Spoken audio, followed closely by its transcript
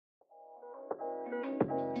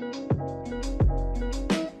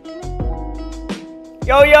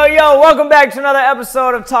Yo, yo, yo, welcome back to another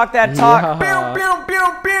episode of Talk That Talk. Yeah.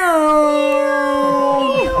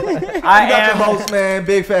 I got am your host, man.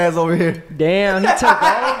 Big Faz over here. Damn, he took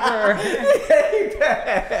over.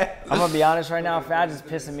 I'm gonna be honest right now, Faz is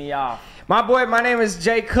pissing me off. My boy, my name is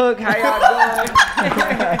Jay Cook. How y'all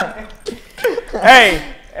doing?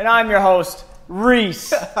 Hey, and I'm your host,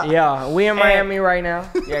 Reese. Yeah, we in Miami right now.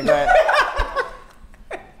 Yeah, go ahead.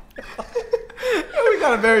 We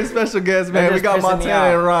got a very special guest, man. They're We just got pissing me Montana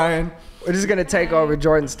and off. Ryan. We're just gonna take over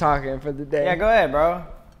Jordan's talking for the day. Yeah, go ahead, bro.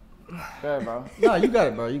 Go ahead, bro. No, you got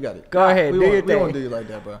it, bro. You got it. Go ahead, We do won't, your we won't thing. do you like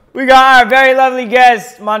that, bro. We got our very lovely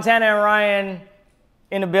guests, Montana and Ryan,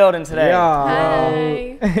 in the building today.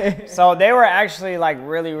 Yeah. Hi. So they were actually like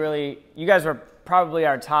really, you guys were probably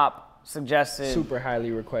our top suggested Super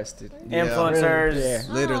highly requested. influencers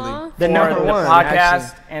Yeah. Literally. Aw. The for number the one podcast.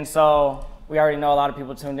 actually. And so we already know a lot of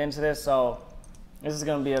people tuned into this, so this is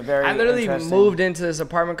gonna be a very I literally interesting- moved into this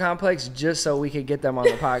apartment complex just so we could get them on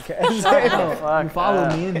the podcast. Fuck You follow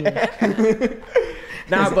up. me in here.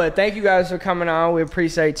 Nah, but thank you guys for coming on. We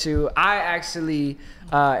appreciate you. I actually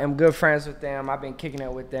am good friends with them. I've been kicking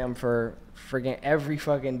it with them for freaking every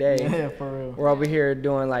fucking day. Yeah, for real. We're over here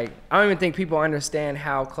doing like, I don't even think people understand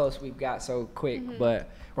how close we've got so quick, but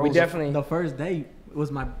Bro, we the- definitely, The first day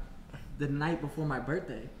was the night before my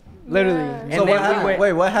birthday. literally. Yeah. And So then what we happened? went,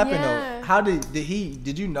 Wait, what happened Yeah. though? How did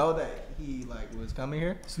you know that he like was coming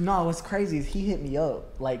here? So, no, what's crazy is he hit me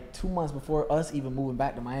up like 2 months before us even moving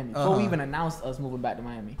back to Miami. Before we even announced us moving back to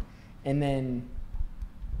Miami. And then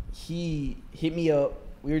he hit me up.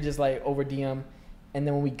 We were just like over DM. And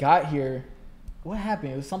then when we got here, what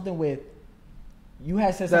happened? It was something with, you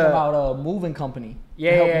had said something about a moving company. to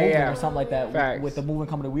Yeah, help yeah, moving yeah. or something like that Facts. with the moving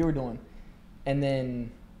company we were doing. And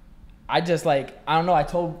then I just like, I don't know, I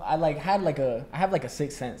have like a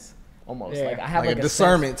sixth sense almost. Yeah. Like I have Like like a sense.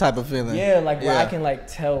 discernment type of feeling. Yeah, like where I can like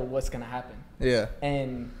tell what's gonna happen. Yeah.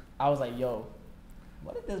 And I was like, yo,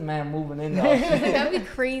 what if this man moving in there? That'd be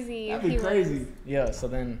crazy. That'd if be he crazy. Was. Yeah, so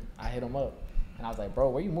then I hit him up and I was like, bro,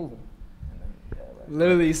 where you moving? And then, yeah, right.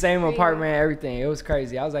 literally same apartment, everything. It was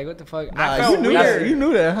crazy. I was like, what the fuck? I Nah, felt you knew weird. that. You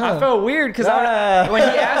knew that, huh? I felt weird because Nah. when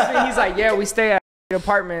he asked me, he's like, yeah, we stay at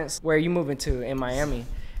apartments where you moving to in Miami.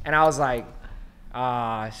 And I was like,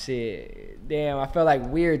 ah, shit. Damn, I felt like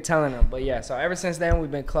weird telling him. But yeah, so ever since then, we've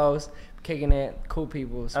been close, kicking it, cool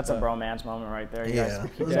people. That's a bromance moment right there. You Yeah. guys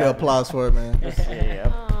Let's keep get that. applause for it, man.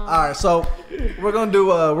 Yeah. All right, so we're gonna do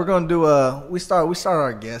we start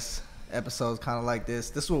our guest episodes kind of like this.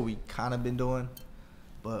 This is what we kind of been doing,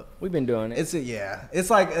 but We've been doing it. it's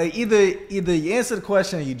like either you answer the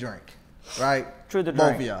question or you drink, right? Truth or Both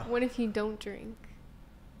drink? of y'all. What if you don't drink?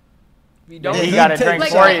 We don't. Yeah, he you gotta take- drink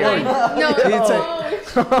Like, for you.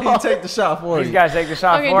 No. You take the shot for These you. guys take the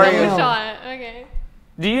shot Okay, for double you. shot. Okay.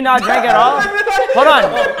 Do you not drink at all? Hold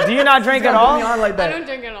on. Do you not drink at all? like I that. don't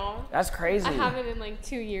drink at all. That's crazy. I haven't in like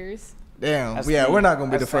 2 years. Damn. That's Yeah, me. we're not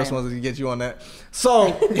gonna be That's the first same. ones to get you on that.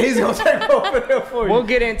 So he's gonna take over there for you. We'll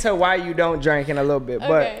get into why you don't drink in a little bit.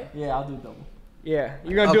 But Okay. Yeah, I'll do double. yeah,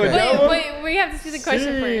 you're going to do a Okay. double? Wait, we have to see the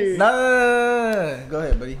question first. No. Go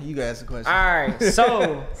ahead, buddy. You guys ask the question. All right,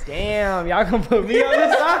 so damn, y'all gonna put me on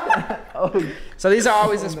this side? So these are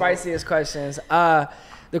always the spiciest questions.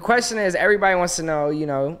 The question is, everybody wants to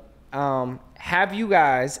know, have you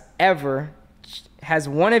guys has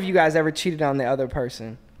one of you guys ever cheated on the other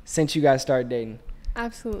person since you guys started dating?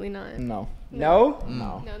 Absolutely not. No. No?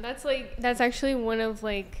 No. No, that's actually one of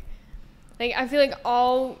like I feel like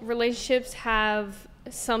all relationships have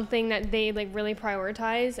something that they like really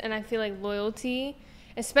prioritize, and I feel like loyalty,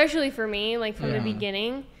 especially for me, like from the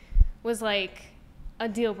beginning, was like a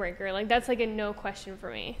deal breaker. Like that's like a no question for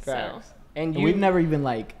me. Facts. So And We've never even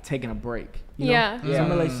like taken a break. You know? Yeah. Yeah. Some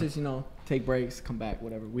relationships, take breaks, come back,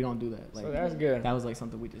 whatever. We don't do that. Like so that's good. that was like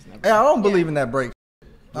something we just never. Hey, I don't believe in that break.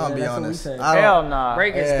 I'll Yeah, be that's what we honest. said. I don't- Hell nah.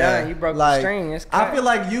 Break is Yeah, done. You broke the like, string. It's I cut. feel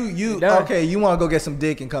like you Done. okay. You want to go get some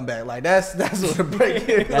dick and come back. Like that's what a break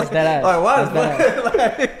is. That's that ass. Like why? That's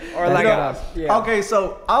like, Or you like know, yeah. Okay,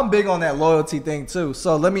 so I'm big on that loyalty thing too.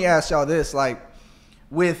 So let me ask y'all this: like,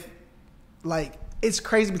 with like it's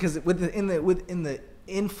crazy because within the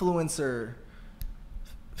influencer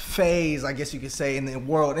phase, I guess you could say, in the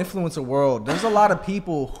influencer world, there's a lot of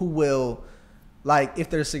people who will, like, if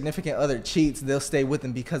their significant other cheats, they'll stay with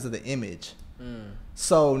them because of the image.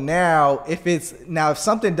 So now, if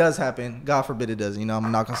something does happen, God forbid it does,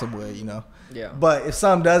 I'm knocking on some wood, Yeah. But if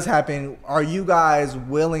something does happen, are you guys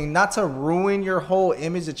willing not to ruin your whole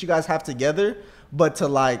image that you guys have together, but to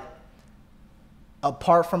like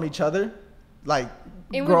apart from each other, like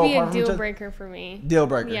it grow would be apart a from each deal other? breaker for me. Deal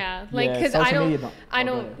breaker. Yeah, like Yeah, because social I media don't. Oh,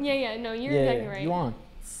 go ahead. Yeah. No, you're Yeah, exactly right. you on?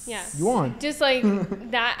 Yeah. You on? Just like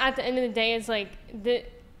that at the end of the day, it's like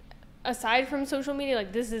aside from social media,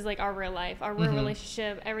 like this is like our real life, our real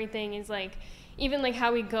relationship. Everything is like, even like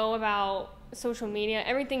how we go about social media,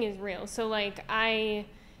 everything is real. So like I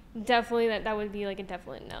definitely that would be like a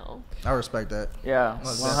definite no. I respect that. Yeah,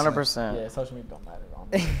 Most 100%. Yeah, social media don't matter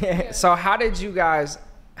at all. So how did you guys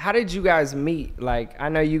meet? Like, I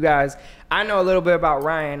know a little bit about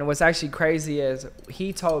Ryan. And what's actually crazy is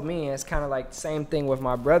he told me, and it's kind of like the same thing with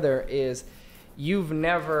my brother, is you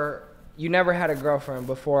never had a girlfriend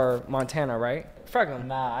before Montana, right? Fuck him.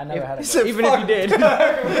 Nah, I never had a Even if you did.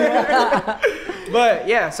 But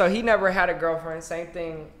yeah, so he never had a girlfriend. Same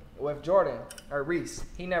thing with Jordan or Reese.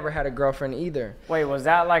 He never had a girlfriend either. Wait, was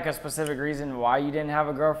that like a specific reason why you didn't have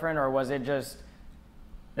a girlfriend, or was it just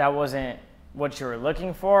that wasn't what you were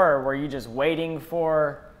looking for, or were you just waiting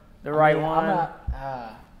for the right one?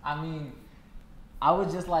 I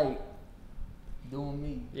was just like doing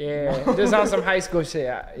me. Yeah, just on some high school shit.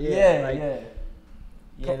 Yeah.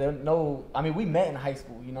 We met in high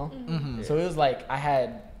school, you know? Mm-hmm. So it was like I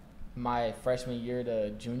had my freshman year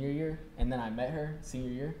to junior year, and then I met her senior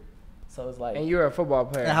year. So it was like. And you were a football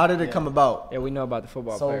player. And how did it come about? Yeah, we know about the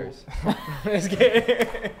football So- players. Let's get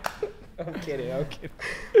it. I'm kidding.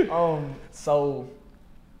 So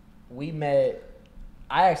we met.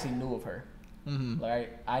 I actually knew of her. Mm-hmm.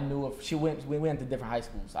 Like I knew of. We went to different high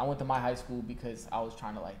schools. I went to my high school because I was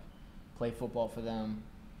trying to like play football for them,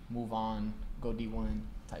 move on, go D1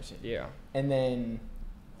 type shit. Yeah. And then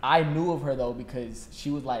I knew of her though because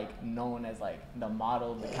she was like known as like the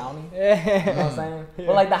model of the county. You know what I'm saying? Yeah.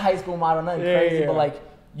 But like the high school model, nothing Yeah, crazy. yeah. But like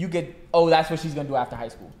you get, that's what she's gonna do after high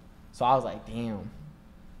school. So I was like, damn,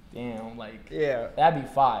 like Yeah. that'd be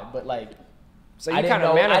fine. But like, So you I kind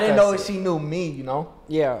of didn't know if manifested. she knew me, you know.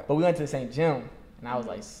 Yeah. But we went to the same gym, and I was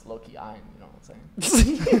like, low key eyeing, you know what I'm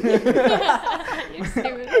saying? You're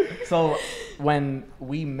stupid. So when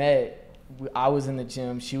we met, I was in the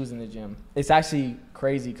gym, she was in the gym. It's actually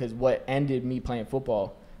crazy because what ended me playing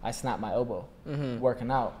football, I snapped my elbow working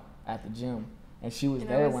out at the gym, and she was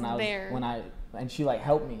And I there was when I and she like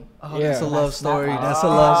helped me. Oh, Yeah. that's a love That's not story. my- That's a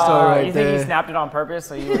love story right You think there. he snapped it on purpose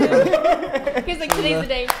so you would have He's like, today's the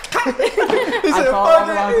day. I told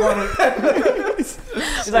everyone,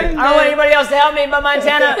 She's like, I don't want anybody else to help me but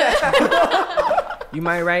Montana. You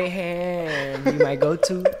my right hand. You might go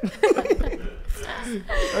to.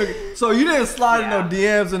 Okay. So you didn't slide in no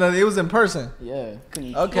DMs or nothing. It was in person. yeah.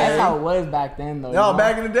 Okay. That's how it was back then, though. No, you know?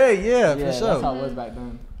 back in the day, yeah, yeah, for that's sure. how it was back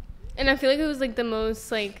then. And I feel like it was like the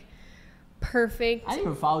most like perfect. I didn't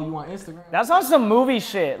even follow you on Instagram. That's on some movie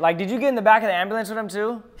shit. Like, did you get in the back of the ambulance with him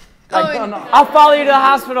too? Oh, no, no. I'll follow you to the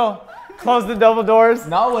hospital. Close the double doors.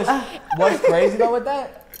 No, what's crazy though with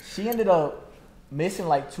that? She ended up missing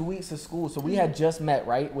like 2 weeks of school. So we had just met,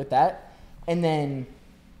 right, with that. And then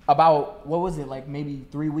about, what was it, like maybe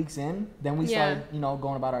 3 weeks in, then we Yeah. started,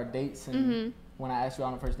 going about our dates and when I asked you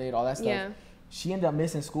on the first date, all that stuff. Yeah. She ended up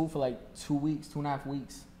missing school for like 2 weeks, 2.5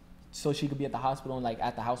 weeks. So she could be at the hospital and like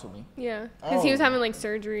at the house with me. Yeah, because he was having like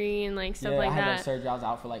surgery and like stuff yeah, like I had that. like surgery. I was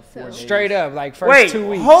out for like 4 days. Straight up, like first Wait, 2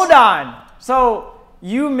 weeks. hold on. So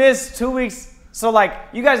you missed 2 weeks. So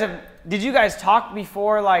like, did you guys talk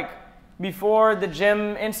before the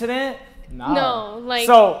gym incident? Nah. No, like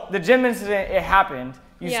So the gym incident, it happened.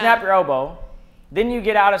 You Yeah. snap your elbow, then you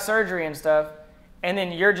get out of surgery and stuff, and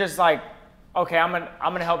then you're just like, okay, I'm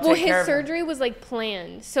gonna help well, take care his of him. surgery was like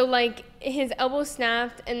planned. So like his elbow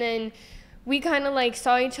snapped, and then we kind of like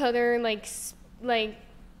saw each other like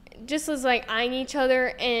just was like eyeing each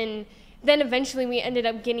other, and then eventually we ended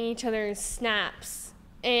up getting each other's snaps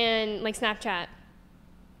and like Snapchat.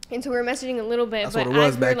 And so we were messaging a little bit, That's but what it was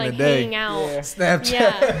as we were back in like the day. hanging out, Yeah. Snapchat.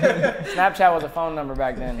 yeah, Snapchat was a phone number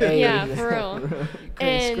back then. yeah, for real.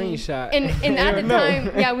 Couldn't screenshot. And at the No.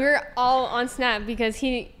 time, yeah, we were all on Snap because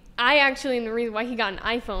I actually, and the reason why he got an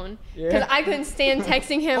iPhone, because Yeah. I couldn't stand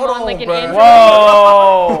texting him Hold on like on, an bro. Android.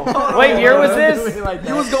 Whoa! What year was this?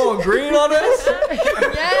 You was going green on this?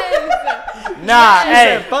 Yes. Nah,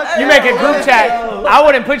 Yes. hey, you make a group chat. I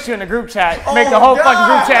wouldn't put you in a group chat. Make the whole fucking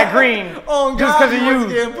group chat green. Oh, Just God, 'cause of he was you.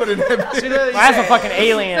 getting put in that bitch. Well, that's a fucking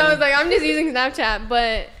alien. So I was like, I'm just using Snapchat.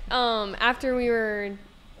 But after we were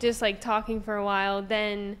just like talking for a while,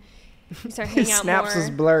 then we started His hanging out snaps more.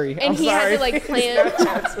 was blurry. And I'm he sorry. had to like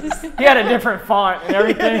plan. He had a different font and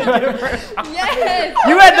everything. Yes.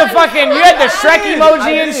 You had the Shrek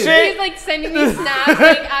emoji and He's shit. like sending me snaps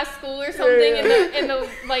like at school or something, and the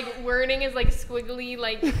like wording is like squiggly,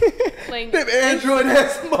 like Android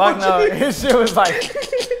has Fuck no, his shit was like,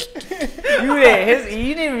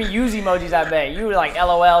 You didn't even use emojis, I bet. You were like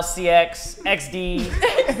LOL, CX,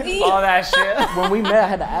 XD, all that shit. When we met, I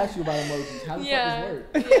had to ask you about emojis. How the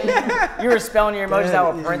fuck this work? Yeah. You were spelling your emojis That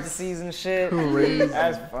out with is parentheses and shit. crazy.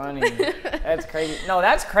 That's funny. That's crazy. No,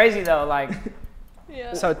 that's crazy though. Like,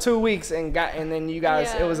 Yeah. So 2 weeks and then you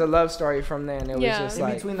guys, Yeah. it was a love story from then. It was Yeah. just In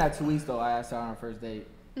like, between that 2 weeks, though, I asked her on our first date.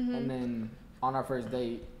 Mm-hmm. And then on our first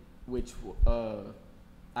date, which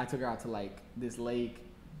I took her out to like this lake.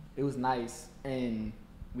 It was nice, and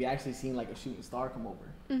we actually seen like a shooting star come over.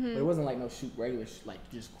 Mm-hmm. But it wasn't like no shoot regular, like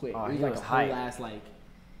just quick. Oh, it was he like was a hype. whole ass like,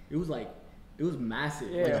 it was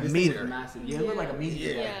massive. Yeah. Like, A this thing was meter. massive. Yeah, it looked like a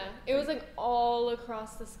meteor. Yeah. It was like all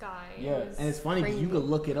across the sky. It Yeah, was and it's funny because you crazy. could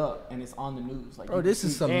look it up and it's on the news. Like, Bro, you this can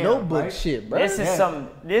is see- some Damn, notebook right? shit, bro. this is Yeah. some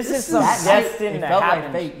That night, destined it to felt happen.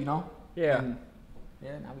 like fate, you know? yeah. And,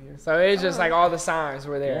 yeah, now we here. So it's just like all the signs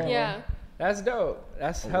were there. Yeah. That's dope.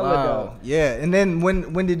 That's hella Wow. dope. Yeah, and then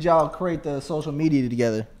when did y'all create the social media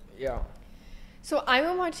together? Yeah. So I've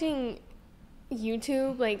been watching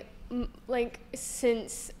YouTube like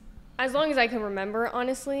since as long as I can remember,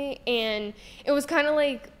 honestly. And it was kind of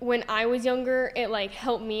like when I was younger, it like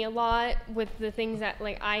helped me a lot with the things that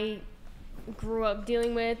like I grew up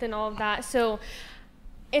dealing with and all of that. So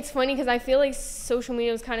it's funny because I feel like social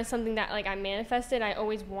media was kind of something that like I manifested. I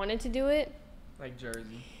always wanted to do it. Like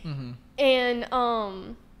Jersey. Mm-hmm.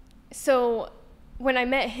 And so when I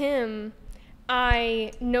met him,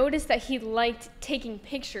 I noticed that he liked taking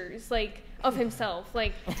pictures like of himself,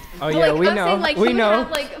 like. Oh but, yeah, like, we I'm know. saying, like, We he would know. Have,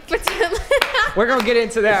 like, pretend, We're gonna get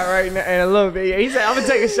into that right now in a little bit. He said, "I'm gonna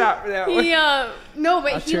take a shot for that one." he no,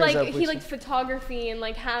 but I'll he cheers like up with he you. liked photography and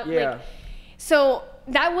like have Yeah. like. So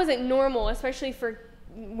that wasn't normal, especially for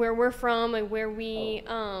where we're from and where we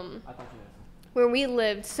where we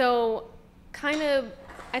lived. So kind of,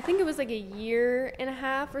 I think it was like a year and a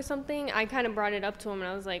half or something. I kind of brought it up to him and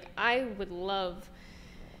I was like, I would love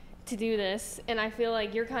to do this, and I feel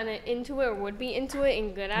like you're kind of into it or would be into it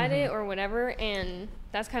and good at it or whatever. And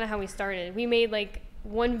that's kind of how we started. We made like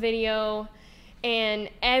one video and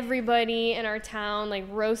everybody in our town like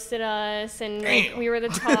roasted us and like, we were the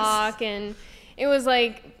talk. And it was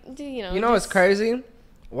like, you know You know what's just- crazy?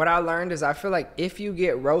 What I learned is I feel like if you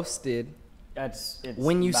get roasted It's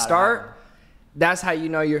when you about to start, happen. that's how you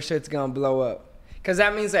know your shit's gonna blow up. Cause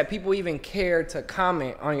that means that people even care to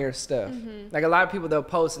comment on your stuff. Like a lot of people, they'll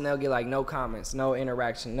post and they'll get like no comments, no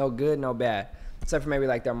interaction, no good, no bad, except for maybe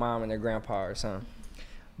like their mom and their grandpa or something.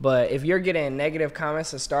 But if you're getting negative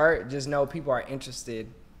comments to start, just know people are interested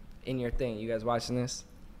in your thing. You guys watching this?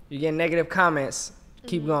 You get negative comments,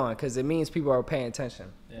 keep going, cause it means people are paying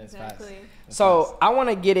attention. Yeah, it's fast. Exactly. So I want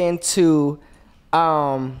to get into,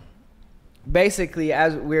 basically,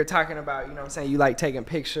 as we were talking about, you know what I'm saying, you like taking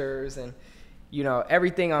pictures and, you know,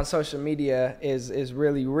 everything on social media is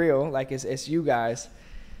really real. Like it's you guys.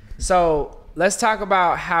 So let's talk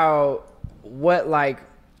about what like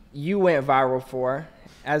you went viral for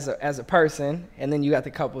as a person, and then you got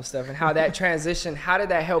the couple stuff and how that transition, how did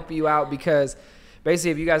that help you out? Because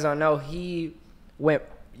basically, if you guys don't know, he went,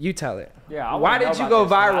 you tell it. Yeah. I Why wanna know did you about go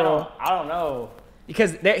this, 'cause viral? I don't know.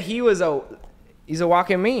 Because he's a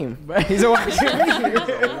walking meme. He's a walking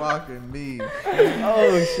meme. Walking me.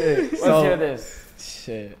 Oh shit. Let's So- hear this.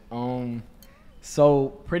 Shit. So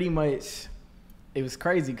pretty much, it was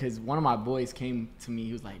crazy because one of my boys came to me.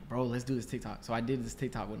 He was like, "Bro, let's do this TikTok." So I did this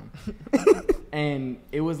TikTok with him, and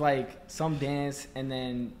it was like some dance, and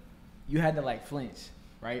then you had to like flinch,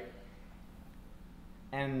 right?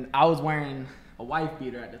 And I was wearing a wife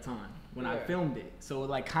beater at the time when I Yeah. filmed it, so it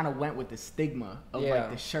like kind of went with the stigma of Yeah.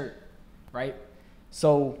 like the shirt, right?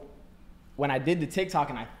 So when I did the TikTok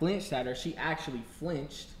and I flinched at her, she actually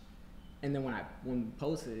flinched. And then when we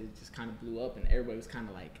posted it, just kind of blew up, and everybody was kind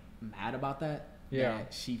of like mad about that. Yeah.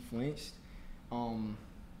 that she flinched.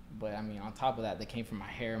 But I mean, on top of that, they came from my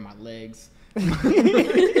hair and my legs.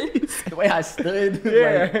 The way I stood.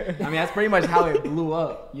 Yeah. Like, I mean, that's pretty much how it blew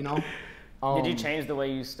up, you know. Did you change the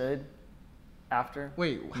way you stood after?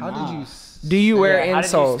 Wait, how did you? Do you wear Yeah, how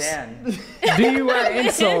did you insoles? stand? Do you wear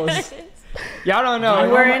insoles? Y'all don't know. Do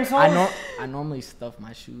you wear insoles? I normally stuff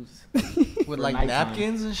my shoes. With like nighttime.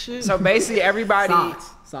 napkins and shit? So basically, everybody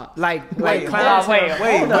Socks. like Wait, clowns. hold on,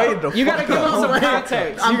 wait, hold up. wait. The You gotta fuck give up. them some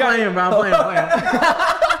context. I'm You gotta, playing, bro. I'm playing.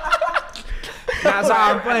 nah, so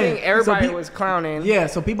I playing. think everybody So was clowning. Yeah,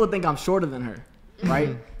 so people think I'm shorter than her,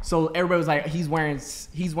 right? So everybody was like, he's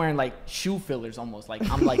wearing like shoe fillers almost. Like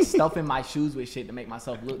I'm like stuffing my shoes with shit to make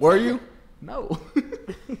myself look. Were you? No.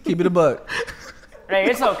 Keep it a buck. Hey,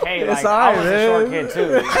 it's okay. Like, It's I alright, was a short man. kid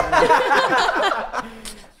too.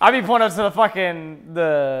 I be pulling up to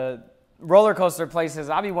the roller coaster places.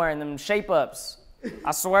 I be wearing them shape ups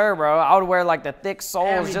I swear, bro. I would wear like the thick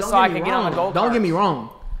soles just so I could get on the go-kart. Don't get me wrong.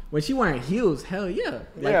 When she wearing heels, hell yeah.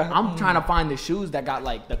 Like, Yeah. I'm trying to find the shoes that got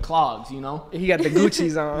like the clogs, you know? He got the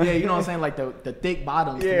Gucci's on. Yeah, you know what I'm saying? Like the thick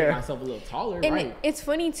bottoms to Yeah. make myself a little taller, And right? it's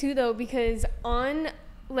funny too though, because on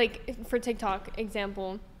like for TikTok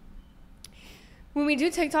example, when we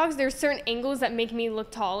do TikToks, there's certain angles that make me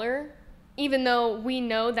look taller, even though we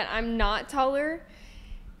know that I'm not taller.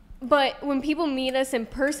 But when people meet us in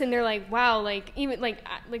person, they're like, "Wow!" Like even like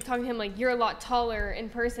talking to him, like you're a lot taller in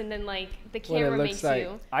person than like the camera looks makes like.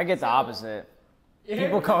 you. I get the opposite.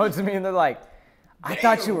 People come up to me and they're like, I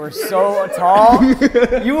thought you were so tall.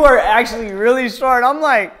 You are actually really short. I'm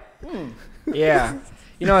like, Yeah.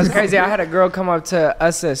 You know, it's crazy. I had a girl come up to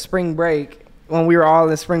us at spring break when we were all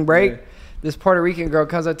in spring break. Yeah. This Puerto Rican girl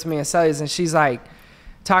comes up to me in Cellies and she's like,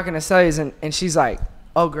 talking to Cellies and she's like,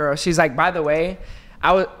 oh, girl. She's like, by the way,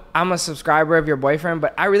 I'm a subscriber of your boyfriend,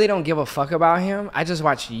 but I really don't give a fuck about him. I just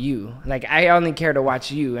watch you. Like, I only care to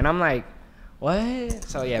watch you. And I'm like, what?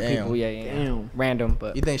 So, yeah, Damn. people, yeah. Damn. Random,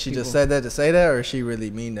 but. You think she people. just said that to say that, or she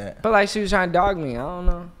really mean that? But, like, she was trying to dog me. I don't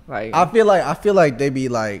know. Like, I feel like they be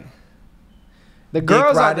like, the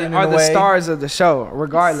girls are riding in the the way. stars of the show,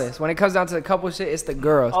 regardless. When it comes down to the couple shit, it's the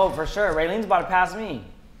girls. oh, for sure. Raylene's about to pass me.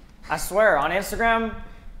 I swear. On Instagram,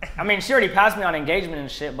 I mean, she already passed me on engagement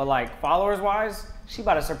and shit, but like followers-wise, she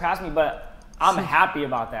about to surpass me. But I'm happy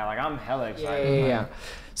about that. Like, I'm hella excited. Yeah.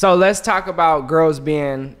 So let's talk about girls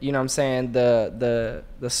being, you know what I'm saying, the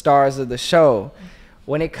stars of the show.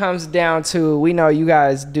 When it comes down to, we know you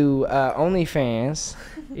guys do OnlyFans.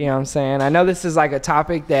 You know what I'm saying? I know this is like a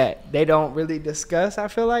topic that they don't really discuss, I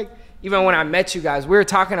feel like. Even when I met you guys, we were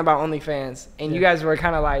talking about OnlyFans, and you guys were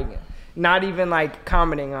kind of like not even like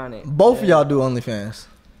commenting on it. both of y'all do OnlyFans.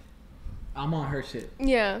 I'm on her shit,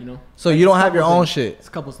 Yeah. you know? So you don't have your own shit. It's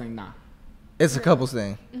a couples thing, nah. It's a couples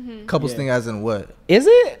thing. Couples Yeah. thing as in what? Is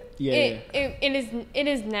it? Yeah. It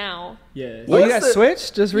is now. Yeah. Well, you What's guys the-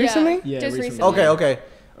 switched just recently? Yeah, just recently. recently. Okay.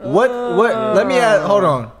 What let me ask, hold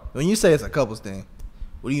on. When you say it's a couples thing,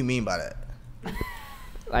 what do you mean by that?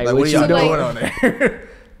 Like, Like, what are you y'all So, doing like- on there?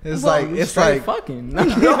 It's Well, like, We it's straight like, fucking.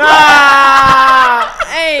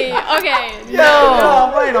 Hey, okay.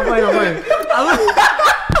 I'm playing.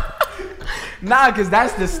 Nah, cause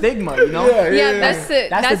that's the stigma, you know. Yeah, that's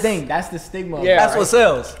That's the thing. That's the stigma. Yeah. that's what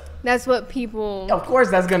sells. That's what people. Of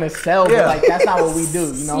course, that's gonna sell, Yeah. but like that's not what we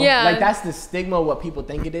do, you know. Yeah. Like that's the stigma of what people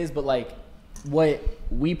think it is, but like what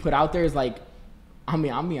we put out there is like, I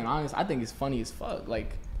mean, I'm being honest. I think it's funny as fuck.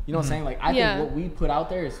 Like, you know what I'm saying? Like, I Yeah. think what we put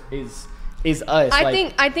out there is us. I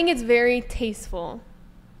like, think it's very tasteful.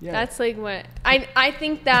 yeah. That's like what I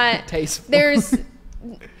think that Tasteful. there's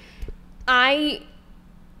I.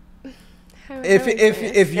 how do I If say this?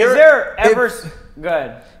 if you're Is there ever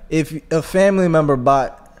good? if a family member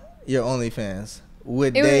bought your OnlyFans,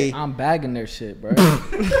 would It would- they I'm bagging their shit, bro.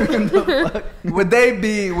 would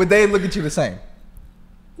they look at you the same?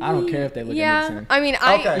 I don't care if they look at me the Yeah, same. I mean,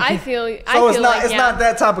 Okay. I feel. So I feel it's not like, it's yeah. not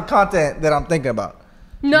that type of content that I'm thinking about.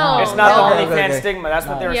 No, It's not Oh, the okay, OnlyFans okay. stigma. That's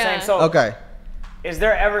what they were Yeah. saying. So, Okay. is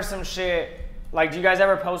there ever some shit like? Do you guys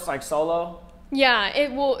ever post like solo? Yeah,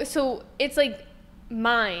 it will. So it's like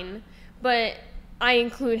mine, but I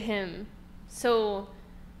include him. So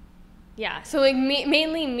yeah, so like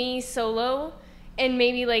mainly me solo, and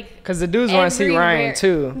maybe like Because the dudes want to see every Ryan rare-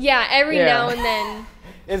 too. Yeah, every Yeah. now and then.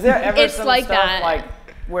 Is there ever It's some like stuff that. like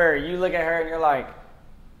where you look at her and you're like,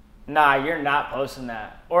 nah, you're not posting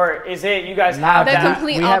that, or is it you guys have The that?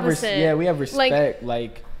 complete we have opposite. yeah, we have Like- respect,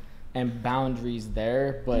 like, and boundaries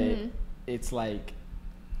there, but it's like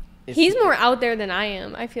it's, He's more out there than I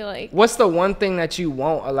am. I feel like. What's the one thing that you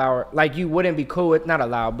won't allow her, like you wouldn't be cool with, not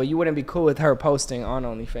allowed, but you wouldn't be cool with her posting on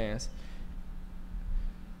OnlyFans?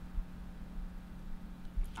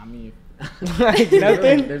 I mean, Like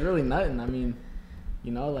nothing? There's really nothing. I mean,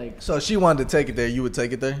 you know, like So if she wanted to take it there, you would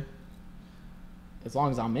take it there? as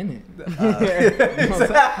long as I'm in it. But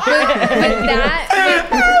that.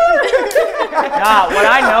 Nah, what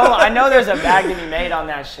I know there's a bag to be made on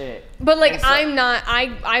that shit. But like I'm not.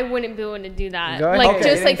 I wouldn't be able to do that. Go Like ahead.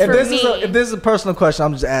 just like if for this me. if this is a personal question,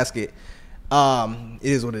 I'm just asking it.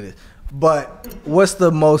 It is what it is. But what's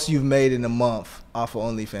the most you've made in a month off of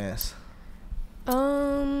OnlyFans?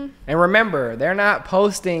 And remember, they're not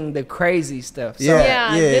posting the crazy stuff. So,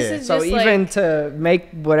 Yeah. Yeah. This is so just even like. to make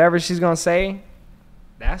whatever she's gonna say,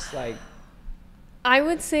 that's like I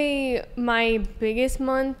would say my biggest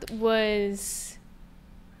month was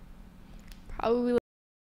probably.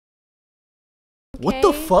 What the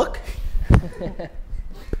Okay. fuck?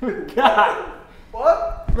 God,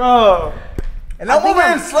 What? bro. And I'm over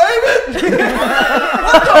enslaving? What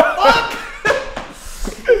the fuck?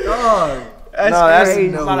 Dog. that's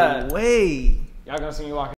crazy. No about way. Y'all gonna see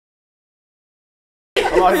me walking.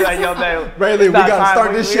 I'm always like, yo, babe. Braylee, we gotta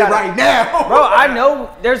start this shit right now. Bro, I know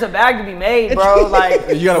there's a bag to be made, bro. Like,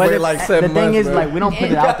 You gotta But wait like 7 the months. thing is, bro. like, we don't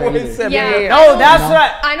put it out there either. Yeah. no, that's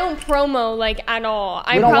what. I don't promo like at all.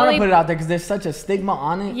 I We don't want probably to put it out there because there's such a stigma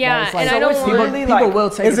on it. Yeah, that it's like, and I don't people, want- people like- will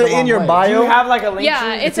take Is it it the in wrong your way. bio? Do you have like a link?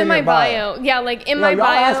 yeah, tree? it's in my your bio. bio. Yeah, like in Yo, my y'all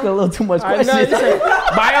asking a bio. little too much I know, questions. this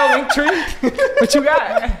ain't- bio link tree. What you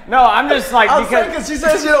got? No, I'm just like I was saying because because she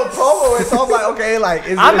said she don't promo it, so I'm like, okay, like,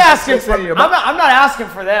 is I'm it asking for. your I'm not asking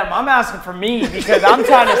for them. I'm asking for me because I'm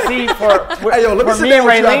trying to see for Hey, yo, let me for sit me down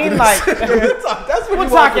and with you after Raylene. this. Like, That's what we'll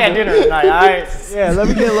you want talk to at do. dinner tonight. All right. Yeah, let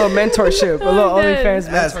me get a little mentorship, a little I'm dead. OnlyFans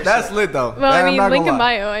mentorship. That's lit though. Well, I I'm mean, not link gonna in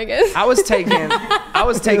lie. bio, I guess. I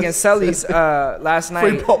was taking Sully's last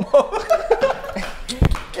Free night.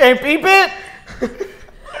 promo. Can't peep it.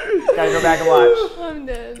 Gotta go back and watch. I'm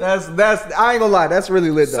dead. That's I ain't gonna lie. That's really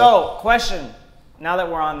lit though. So, question. Now that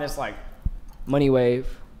we're on this, like, Money wave.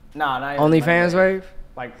 nah, not even OnlyFans money wave.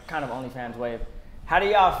 like kind of OnlyFans wave. How do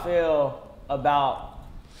y'all feel about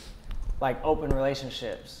like open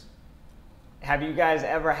relationships? Have you guys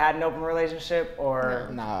ever had an open relationship or?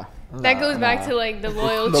 Nah. That goes back to like the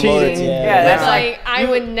loyalty. The loyalty, Cheating. Yeah, that's Like I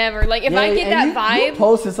would never like if I get and that you vibe.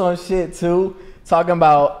 posted some shit too, talking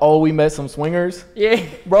about, oh, we met some swingers. Yeah.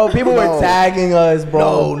 Bro, people No. were tagging us,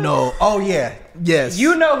 bro. no. Oh yeah. Yes.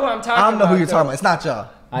 You know who I'm talking about. I don't know who you're though. talking about. It's not y'all.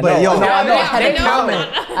 I But know. yo, I know. I Yeah, had I to know.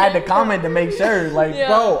 comment. I had to comment to make sure. Like, Yeah.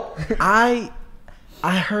 bro,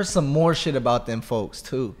 I heard some more shit about them folks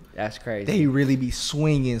too. That's crazy. They really be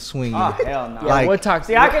swinging. Oh hell no. yeah, like- we'll talk.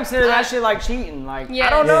 See, I consider that shit like cheating. Like, Yeah, I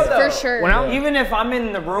don't know for though. sure. When I'm- Even if I'm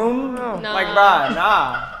in the room, Nah. like, bruh,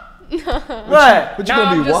 nah. What? But you No,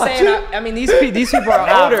 gonna I'm be just watching? saying. I mean, these people are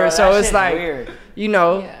Nah, older, bro, so that it's shit's like weird. you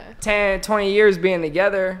know, Yeah. 10, 20 years being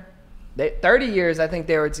together. 30 years, I think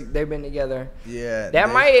they've been together. Yeah.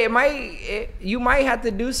 That you might have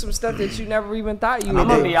to do some stuff that you never even thought you would I'm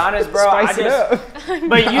gonna do. be honest, bro. Spice it up.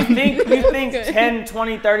 But you think Good. 10,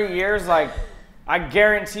 20, 30 years, like, I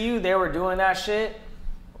guarantee you they were doing that shit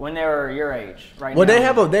when they were your age, right Well,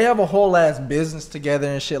 now. they have a whole ass business together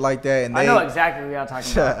and shit like that. And I they, know exactly what y'all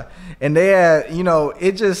talking about. and they have,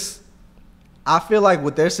 it just. I feel like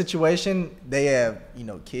with their situation, they have,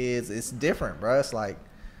 kids. It's different, bro. It's like,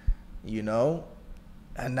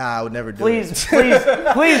 nah, I would never do Please,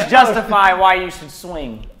 it. please justify why you should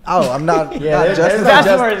swing. Oh, I'm not. Yeah, not there's justifying-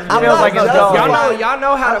 That's where it I'm feels not like it's justifying- going. Y'all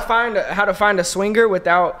know how to find a swinger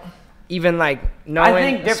without even like knowing. I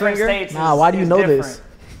think a different swinger? states. Nah, is- why do you is know different. this?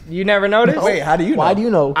 You never noticed? Wait, how do you know? Why do you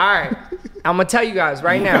know? All right, I'm gonna tell you guys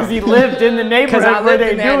right now Because he lived in the because neighborhood I where lived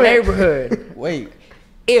they in that do it. neighborhood. Wait,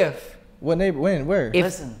 If what neighbor? When? Where? if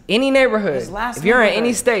Listen, any neighborhood, his last if you're in any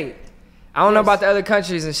neighborhood. state, I don't know Yes. about the other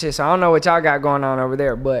countries and shit, so I don't know what y'all got going on over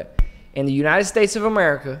there, but in the United States of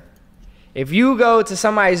America, if you go to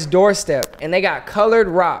somebody's doorstep and they got colored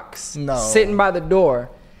rocks No. sitting by the door,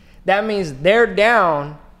 that means they're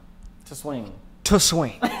down to swing. to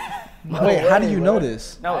swing. Wait, how do you know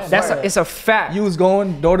this? No, It's a fact. You was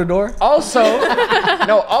going door to door? Also,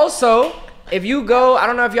 if you go, I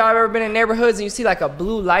don't know if y'all have ever been in neighborhoods and you see like a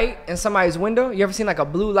blue light in somebody's window. You ever seen like a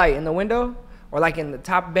blue light in the window? Or like in the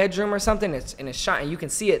top bedroom or something, it's shining. You can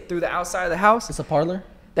see it through the outside of the house. It's a parlor.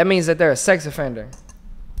 That means that they're a sex offender.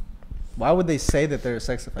 Why would they say that they're a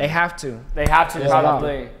sex offender? They have to. They have to Yeah.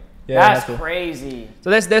 probably. Yeah, they That's have to. crazy.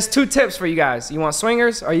 So there's two tips for you guys. You want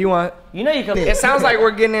swingers or you want? You know you can. It sounds like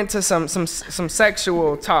we're getting into some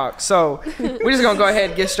sexual talk. So we're just gonna go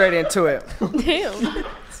ahead and get straight into it. Damn.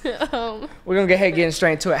 We're gonna go ahead and get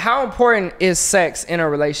straight into it. How important is sex in a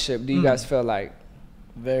relationship? Do you guys feel like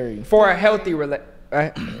Very. for a healthy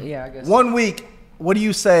yeah, I guess. 1 week. What do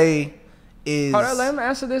you say is? Hold on, let me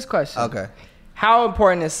answer this question. Okay. How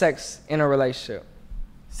important is sex in a relationship?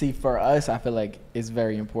 See, for us, I feel like it's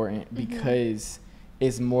very important because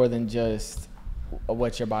it's more than just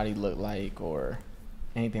what your body look like or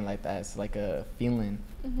anything like that. It's like a feeling,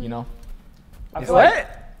 you know? I feel like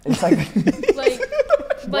It's like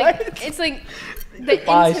like it's like the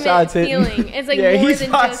Five intimate shots in. feeling. It's like Yeah, more he's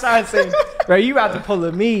than five just. sides in. Bro, you about to pull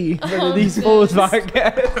a me for Oh, these no. fools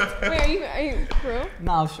podcast. Wait, are you for real?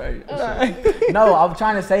 no, I'm straight. No, I'm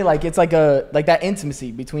trying to say like it's like that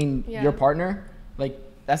intimacy between Yeah. your partner. Like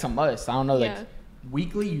that's a must. I don't know. Like Yeah.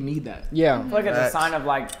 weekly, you need that. Yeah. I feel like it's a Facts. sign of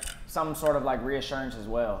like some sort of like reassurance as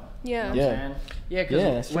well. Yeah. You know what I'm Yeah. saying? Yeah, Yeah, because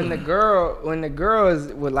that's when true. the girl is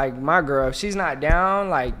with like my girl, if she's not down,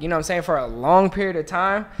 like, you know what I'm saying, for a long period of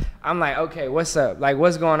time, I'm like, okay, what's up? Like,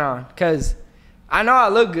 what's going on? Because I know I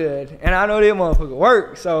look good and I know this motherfucker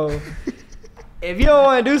work. So if you don't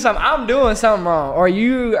want to do something, I'm doing something wrong or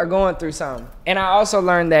you are going through something. And I also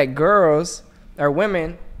learned that girls or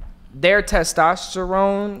women, their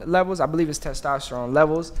testosterone levels, I believe it's testosterone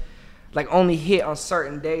levels, like only hit on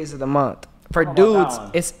certain days of the month. For How about dudes, that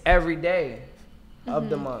one? it's every day of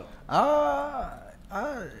the month. I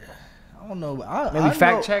don't know. Maybe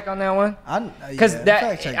fact check on that one. Because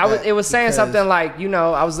fact check it was saying because something like, you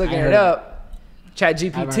know, I was looking it up, Chat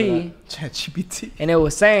GPT, ChatGPT. and it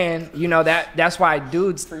was saying, you know, that's why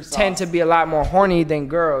dudes tend to be a lot more horny than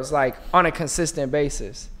girls, like on a consistent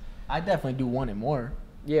basis. I definitely do want it more.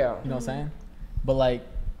 Yeah. You know what I'm saying? But like,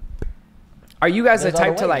 Are you guys the There's other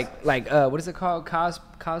type to ways. like what is it called,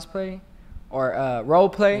 cosplay or role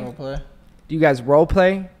play? Roleplay. Do you guys role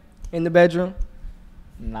play in the bedroom?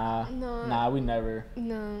 nah, No. nah, we never.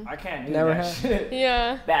 No. I can't do Never that have? shit.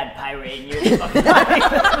 Yeah. Bad pirate in your fucking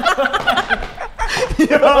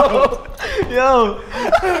Yo.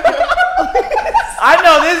 I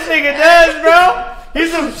know this nigga does, bro.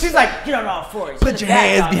 She's like, get on all fours. Put your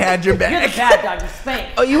hands behind your You're the back. bad dog. You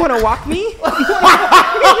spank. Oh, you want to walk me?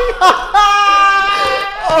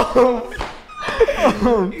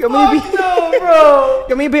 You want me to be, No, bro. you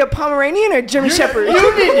want me to be a Pomeranian or German Shepherd?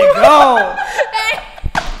 You need to go.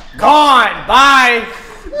 Gone. Bye.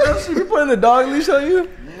 She be putting the dog leash on you?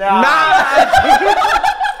 Nah.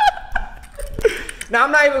 Now,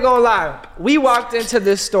 I'm not even gonna lie. We walked into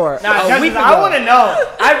this store Nah, a week ago. I want to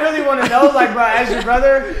know. I really want to know, like, bro, as your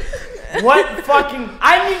brother, what fucking.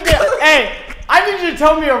 I need you to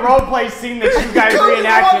tell me a role play scene that you guys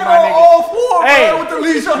reenacted, my nigga. all four, Hey, man, with the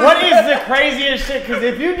leash on what is the craziest shit? Because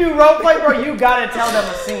if you do role play, bro, you gotta tell them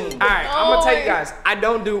a scene. All right, I'm gonna tell you guys.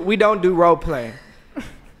 We don't do role play.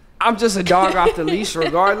 I'm just a dog off the leash,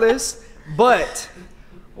 regardless. But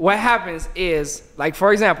what happens is, like,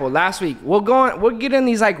 for example, last week we'll get in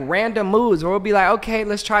these like random moods where we'll be like, okay,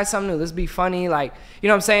 let's try something new. Let's be funny, like, you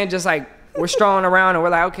know what I'm saying? Just like we're strolling around and we're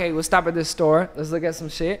like, okay, we'll stop at this store. Let's look at some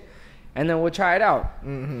shit, and then we'll try it out.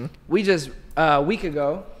 Mm-hmm. We just a week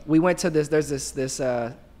ago we went to this. There's this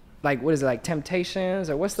like, what is it, like Temptations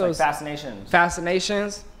or what's those? Like Fascinations.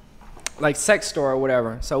 Fascinations, like sex store or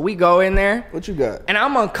whatever. So we go in there. What you got? And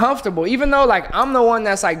I'm uncomfortable, even though like I'm the one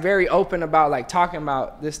that's like very open about like talking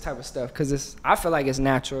about this type of stuff, because I feel like it's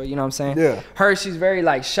natural, you know what I'm saying? Yeah. Her, she's very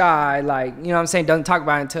like shy, like, you know what I'm saying, doesn't talk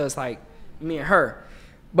about it until it's like me and her.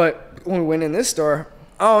 But when we went in this store,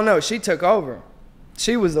 oh no, she took over.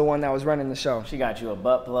 She was the one that was running the show. She got you a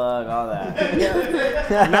butt plug, all that.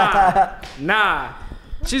 Nah.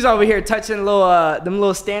 She's over here touching them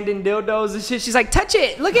little standing dildos and shit. She's like, touch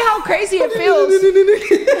it. Look at how crazy it feels.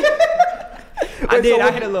 I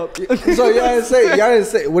hit a little. So y'all didn't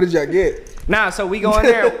say. What did y'all get? Nah, so we go in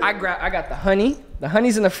there. I got the honey. The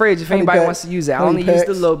honey's in the fridge if Honey anybody packs. wants to use it. I Honey only used a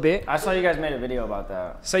packs. little bit. I saw you guys made a video about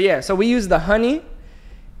that. So yeah, so we used the honey.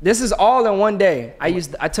 This is all in one day. I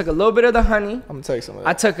took a little bit of the honey. I'm gonna tell you something.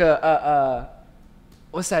 I took a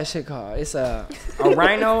what's that shit called? It's a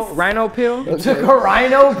rhino pill. You took a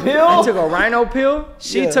rhino pill? I took a rhino pill.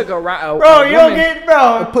 She Yeah. took a Bro, you don't get,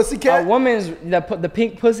 bro. Pussycat. a woman's the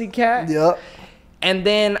pink pussy cat. Yep. And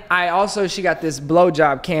then she got this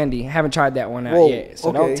blowjob candy. Haven't tried that one out Whoa, yet, so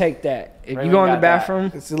okay. don't take that. If Really you go in the got that.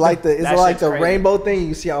 bathroom, It's like the That shit's crazy. rainbow thing.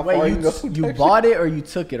 You see how far Wait, you can go. you bought it or you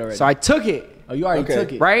took it already? so I took it. Oh, you already Okay.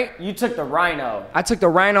 took it. Right? You took the rhino. I took the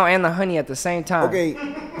rhino and the honey at the same time. Okay,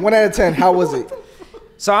 1 out of 10. How was it?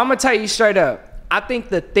 So I'm gonna tell you straight up. I think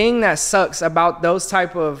the thing that sucks about those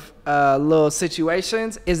type of little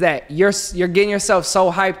situations is that you're getting yourself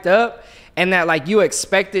so hyped up, and that like you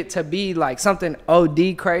expect it to be like something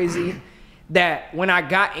OD crazy, that when I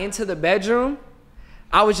got into the bedroom,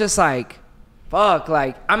 I was just like, fuck,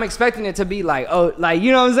 like I'm expecting it to be like, oh, like,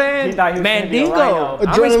 you know what I'm saying? You thought he was gonna be a Mandingo. rhino.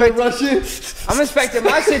 Adrenaline rushing. I'm expecting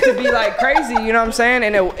my shit to be like crazy, you know what I'm saying?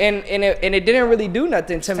 And it didn't really do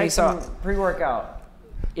nothing to me. Take So some pre-workout.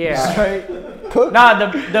 yeah. Nah,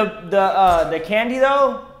 the candy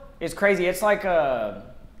though is crazy. It's like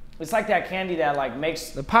that candy that like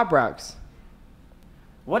makes. The Pop Rocks.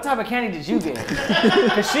 What type of candy did you get?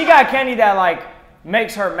 Cause she got candy that like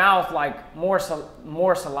makes her mouth like more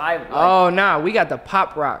saliva. Like, Oh nah, we got the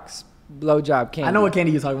Pop Rocks blowjob candy. I know what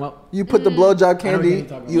candy you're talking about. You put the blowjob I know what candy. you're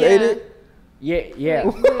talking You about. ate Yeah. it. Yeah.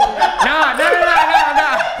 Nah.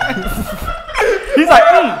 He's like,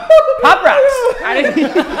 Pop Rocks. I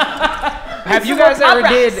didn't. Have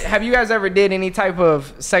you guys ever did any type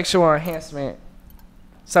of sexual enhancement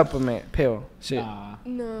supplement pill shit?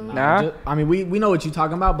 No. Nah? I mean, we know what you're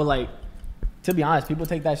talking about, but like, to be honest, people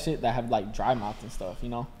take that shit that have like dry mouth and stuff, you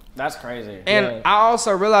know? That's crazy. And Yeah. I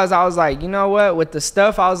also realized, I was like, you know what? With the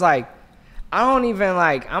stuff, I was like, I'm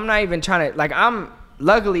not even trying to, like, I'm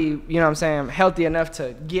luckily, you know what I'm saying, healthy enough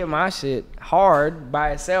to get my shit hard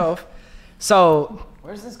by itself. So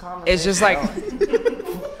Where's this conversation? It's just like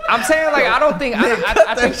I'm saying, like I don't think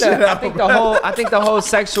I think the whole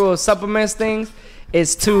sexual supplements thing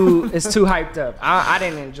is too hyped up. I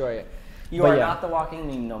didn't enjoy it. You But are yeah. not the walking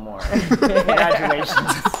meme no more.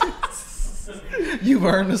 Congratulations. You've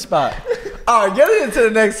earned the spot. All right, getting into the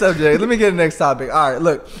next subject. Let me get the next topic. All right,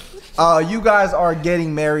 look. You guys are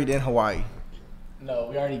getting married in Hawaii. No,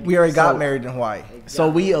 we already got married in Hawaii. So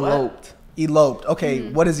we eloped. Eloped. Okay,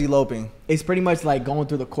 what is eloping? It's pretty much like going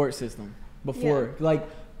through the court system before. Like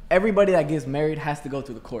everybody that gets married has to go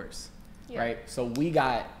through the courts, right? So we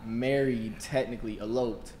got married, technically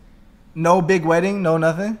eloped. No big wedding, no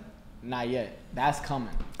nothing. Not yet. That's coming.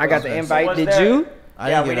 I got the So invite. what's Did there? you? I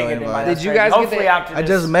Yeah, didn't we get no didn't get invite. invited. Did you guys get Hopefully the- after I this,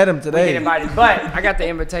 just met him we get today. invited. But I got the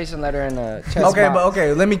invitation letter in the chest Okay, box. but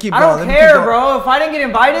okay, let me keep I going. don't Let me keep care, going. bro. If I didn't get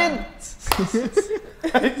invited,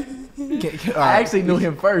 All I right. actually knew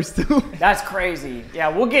him first too. that's crazy. Yeah,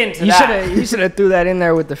 we'll get into You that. should have threw that in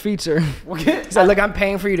there with the feature. We'll get, So look, I'm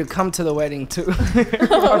paying for you to come to the wedding too, or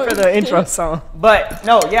for the intro song. but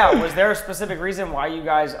no, yeah. Was there a specific reason why you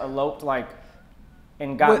guys eloped, like,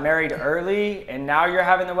 and got What- married early, and now you're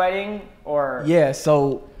having the wedding, or? Yeah,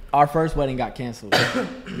 so our first wedding got canceled.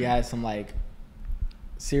 We had some like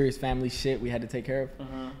serious family shit we had to take care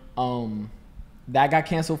of. That got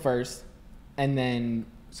canceled first, and then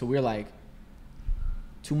so we were like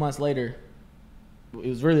 2 months later. It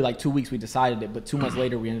was really like 2 weeks we decided it, but 2 months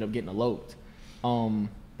later we ended up getting eloped.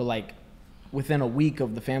 But like within a week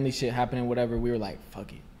of the family shit happening, whatever, we were like,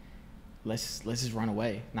 fuck it, let's just run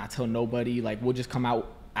away, not tell nobody. Like we'll just come out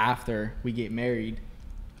after we get married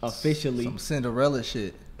officially. Some Cinderella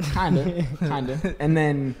shit. Kinda. And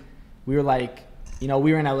then we were like, you know,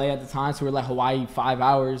 we were in LA at the time, so we were like Hawaii 5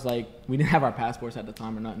 hours. Like we didn't have our passports at the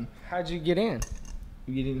time or nothing. How'd you get in?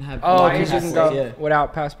 We didn't have. Oh, Hawaiian because you can passports, go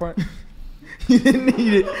without passport. You didn't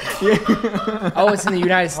need it. Yeah. Oh, it's in the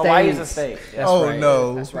United States. Hawaii is a state. That's Oh, right.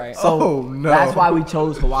 no. That's right. So Oh, no. that's why we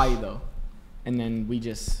chose Hawaii though. And then we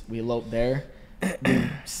eloped there. We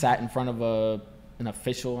sat in front of an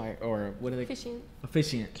official or what are they? Fishing.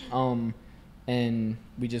 Officiant. And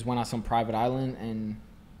we just went on some private island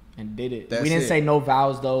and did it. That's We didn't it. say no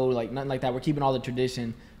vows though, like nothing like that. We're keeping all the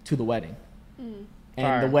tradition to the wedding. And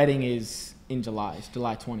Fire. the wedding is in July. It's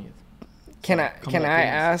July 20th. Can I coming up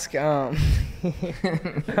ask? I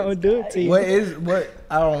would do it to you. What?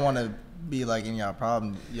 I don't want to be like in y'all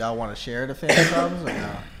problem. Y'all want to share the family problems or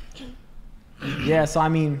no? Yeah, so I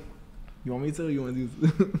mean, you want me to? You want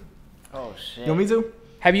to? Oh shit. You want me to?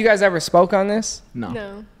 Have you guys ever spoke on this?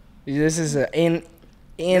 No. This is This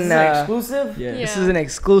is an exclusive. Yeah. This Yeah. is an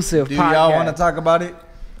exclusive Do podcast. y'all want to talk about it?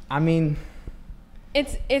 I mean,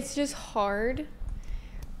 It's just hard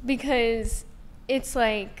because it's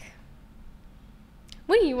like,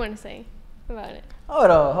 what do you want to say about it? hold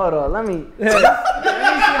on. Let me see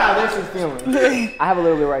how this is feeling. I have a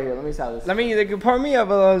little bit right here. Let me see how this. Let me either pour me up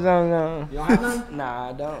a little something. You don't have none? Nah,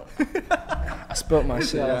 I don't. I spilled my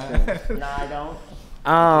shit. Nah, I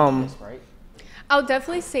don't. Right. I'll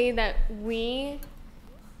definitely say that we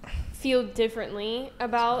feel differently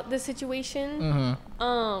about the situation.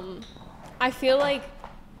 I feel like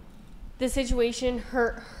the situation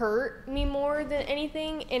hurt me more than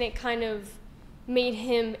anything, and it kind of made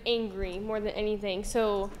him angry more than anything.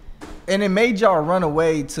 So And it made y'all run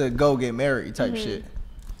away to go get married type shit.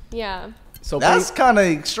 yeah, So That's kind of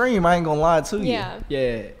extreme. I ain't gonna lie to you. yeah,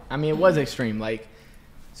 yeah. I mean, it was extreme. Like,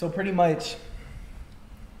 so pretty much,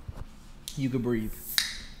 you could breathe.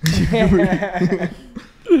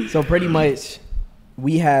 So pretty much,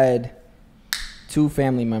 we had 2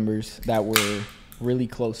 family members that were really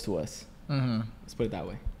close to us. Let's put it that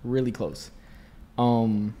way. Really close.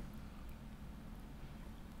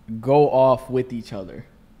 Go off with each other.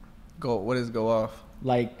 What is go off?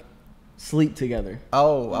 Like, sleep together.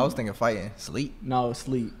 Oh, I was thinking fighting. Sleep. No,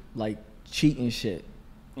 sleep. Like, cheating shit.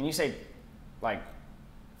 And you say, like,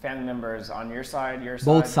 family members on your side, your side.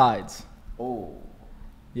 Both sides. Oh.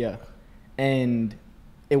 Yeah. And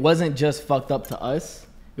it wasn't just fucked up to us.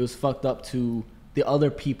 It was fucked up to the other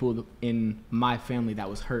people in my family that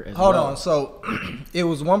was hurt as well. Hold on. So it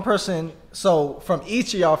was one person. So from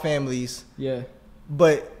each of y'all families, Yeah.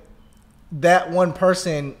 but that one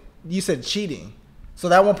person, you said cheating. So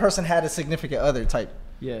that one person had a significant other type.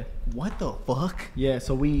 Yeah. What the fuck? Yeah.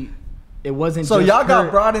 So it wasn't So just y'all got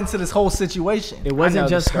hurt. brought into this whole situation. It I know wasn't the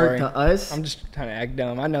just hurt story. to us. I'm just trying to act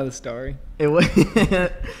dumb. I know the story. It was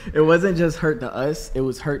it wasn't just hurt to us. It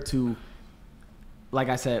was hurt to, like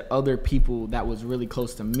I said, other people that was really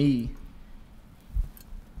close to me.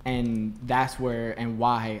 And that's where and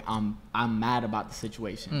why I'm mad about the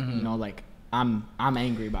situation. You know, like I'm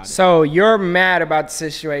angry about it. So you're mad about the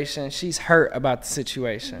situation. She's hurt about the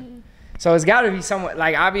situation. So it's got to be somewhat,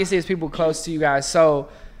 like, obviously it's people close to you guys. So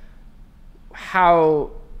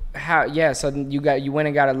how yeah, so you went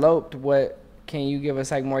and got eloped. What can you give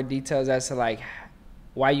us like more details as to like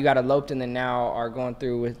why you got eloped and then now are going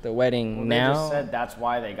through with the wedding now? They just said that's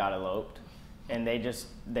why they got eloped, and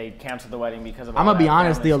they canceled the wedding because of. I'm gonna be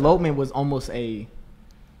honest. The stuff. elopement was almost a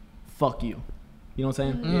fuck you. You know what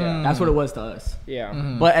I'm saying? Yeah. That's what it was to us.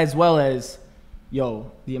 Yeah. But as well as,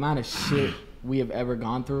 yo, the amount of shit we have ever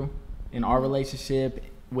gone through in our relationship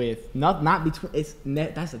with not between.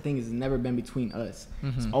 That's the thing, is it's never been between us.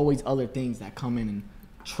 It's always other things that come in and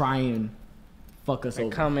try and fuck us They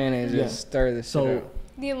over. come in and just stir the shit up.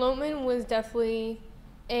 The elopement was definitely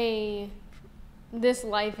this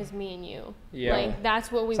life is me and you. Yeah. Like,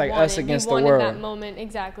 that's what we It's like wanted. us against we the wanted world. that moment.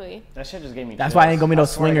 Exactly. That shit just gave me. That's chills. why I ain't gonna be no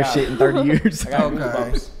swear to swinger God. shit in 30 years. I got Okay.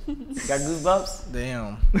 goosebumps. You got goosebumps?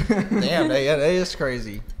 Damn. Damn, that is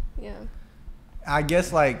crazy. Yeah. I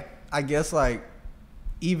guess like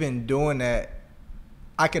even doing that,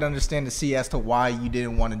 I could understand to see as to why you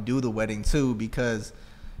didn't want to do the wedding too, because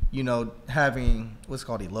you know, having what's it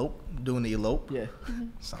called doing the elope. Yeah.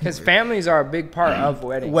 Because families are a big part of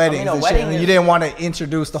weddings. Weddings a and wedding shit. And you is- didn't want to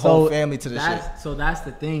introduce the whole family to the shit. So that's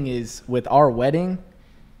the thing, is with our wedding,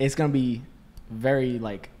 it's gonna be very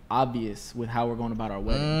like obvious with how we're going about our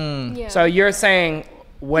wedding. Yeah. So you're saying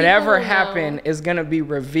whatever People will happened know. is gonna be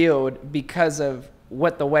revealed because of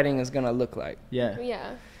what the wedding is gonna look like. Yeah. Yeah.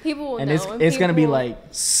 People will And know. it's gonna be people-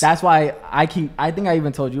 like, that's why I think I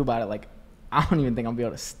even told you about it. Like, I don't even think I'm gonna be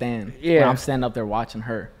able to stand. Yeah. When I'm standing up there watching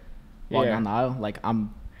her walk Yeah. down the aisle. Like,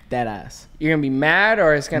 I'm dead ass. You're gonna be mad,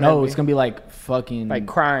 or it's gonna No, be it's gonna be like fucking like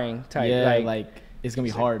crying type, Yeah, like it's gonna be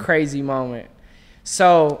hard. crazy moment.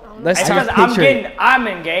 So let's It's talk. because picture- I'm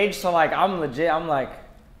engaged, so like I'm legit. I'm like,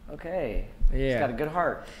 okay, Yeah. she's got a good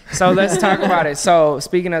heart. So let's talk about it. So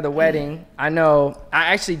speaking of the wedding, I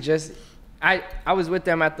actually just I was with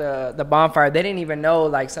them at the bonfire. They didn't even know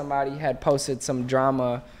like somebody had posted some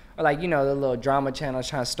drama, or like, you know, the little drama channels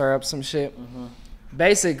trying to stir up some shit.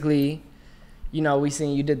 Basically, you know, we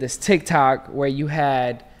seen you did this TikTok where you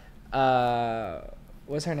had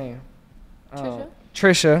what's her name?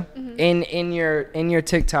 Trisha in your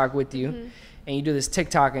TikTok with you, and you do this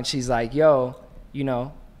TikTok, and she's like, yo, you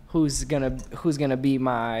know, who's gonna be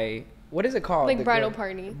my, what is it called? Like The bridal girl-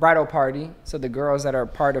 party. Bridal party. So the girls that are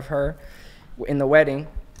part of her in the wedding,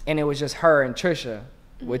 and it was just her and Trisha,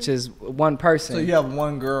 which is one person. So you have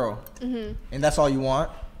one girl, and that's all you want?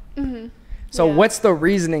 So Yeah. what's the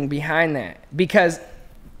reasoning behind that? Because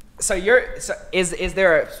is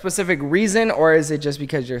there a specific reason, or is it just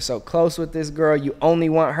because you're so close with this girl you only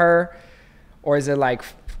want her, or is it like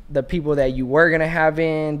the people that you were gonna have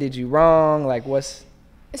in did you wrong? Like what's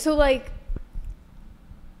So like,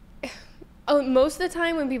 most of the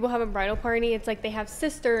time when people have a bridal party, it's like they have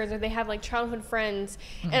sisters or they have like childhood friends,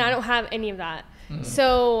 and I don't have any of that.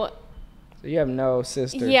 So you have no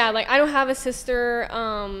sisters? yeah, like I don't have a sister,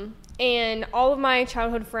 and all of my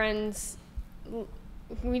childhood friends,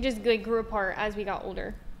 we just like grew apart as we got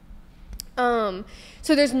older.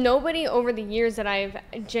 So there's nobody over the years that I've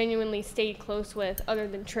genuinely stayed close with other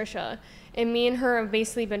than Trisha, and me and her have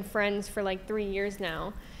basically been friends for like 3 years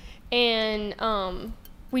now. And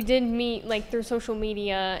we did meet like through social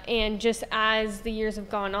media, and just as the years have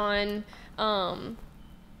gone on,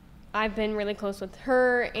 I've been really close with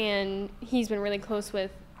her, and he's been really close with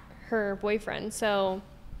her boyfriend. So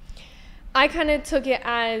I kind of took it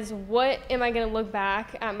as, what am I going to look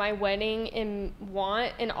back at my wedding and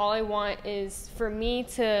want? And all I want is for me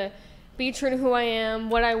to be true to who I am,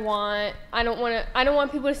 what I want. I don't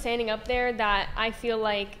want people standing up there that I feel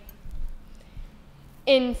like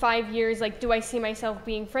in 5 years, like, do I see myself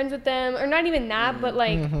being friends with them? Or not even that, but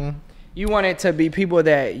like, You want it to be people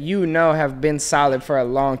that you know have been solid for a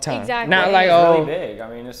long time. Exactly. Not Wedding like, It's oh, really big. I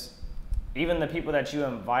mean, it's even the people that you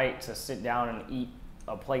invite to sit down and eat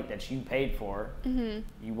a plate that you paid for.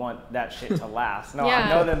 You want that shit to last. No, Yeah. I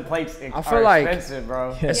know them plates I feel are like- expensive, bro.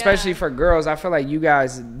 especially Yeah. for girls, I feel like you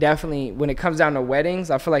guys definitely, when it comes down to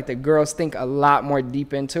weddings, I feel like the girls think a lot more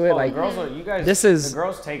deep into it. Oh, Like, the girls, you guys. this is- the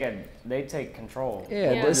girls they take control.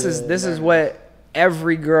 yeah, Yeah. this is what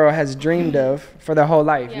every girl has dreamed of for their whole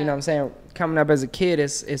life. You Yeah. know what I'm saying? Coming up as a kid,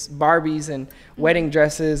 it's Barbies and wedding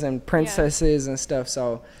dresses and princesses and stuff.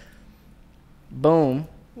 So, boom.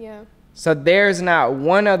 yeah. So there's not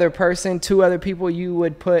one other person, two other people you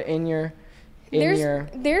would put in your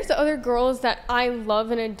There's other girls that I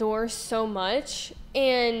love and adore so much,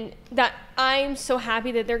 and that I'm so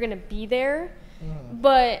happy that they're gonna be there.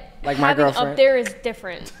 But Like my having girlfriend. up there is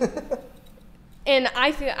different. And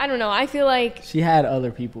I don't know, I feel like, She had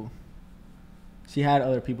other people. She had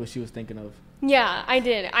other people she was thinking of. yeah, I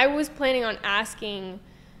did. I was planning on asking.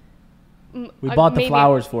 We bought the maybe-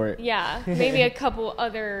 flowers for it. Yeah, maybe a couple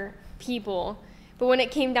other people. But when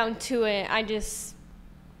it came down to it, I just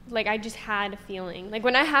had a feeling. Like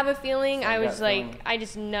when I have a feeling, I was like, I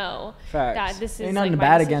just know Facts. that this is Ain't nothing like my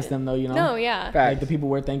bad decision. against them though, you know. No, yeah. Facts. Like the people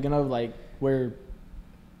we're thinking of, like we're.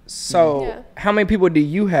 So, Yeah. how many people do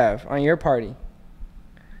you have on your party?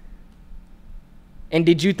 And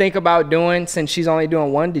did you think about doing, since she's only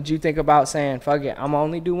doing one, did you think about saying, fuck it, I'm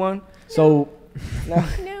only do one? So. No.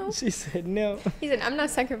 No. She said no. He said, I'm not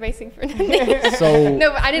sacrificing for nothing. So.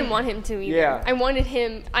 No, but I didn't want him to either. Yeah. I wanted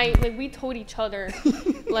him. We told each other,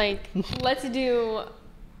 like, let's do,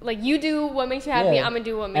 like, you do what makes you happy. Yeah. I'm gonna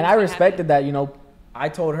do what makes And me I happy. respected that, you know. I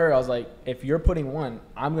told her, I was like, if you're putting one,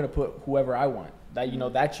 I'm gonna put whoever I want. That, you know,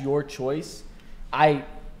 that's your choice.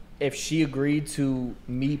 If she agreed to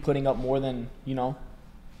me putting up more than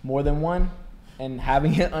one, and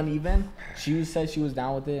having it uneven, she said she was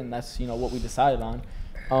down with it, and that's, you know, what we decided on.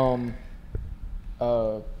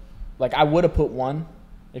 Like I would have put one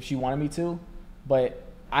if she wanted me to, but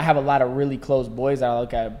I have a lot of really close boys that I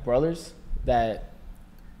look at brothers that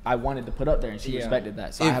I wanted to put up there, and she Yeah. respected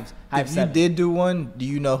that. So If, I have if you seven. did do one, do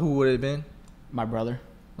you know who would it have been? My brother.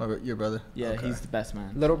 Your brother? Yeah, Okay. he's the best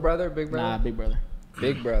man. Little brother, big brother? Nah, big brother.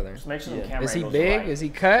 Big brother. Just make sure the Yeah. camera Is he angles are big? right. Is he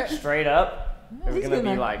cut? Straight up. It's he's gonna getting be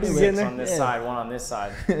there. like He's 6 getting on this there. side, 1 on this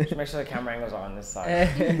side. Just make sure the camera angles are on this side.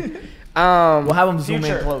 We'll have him zoom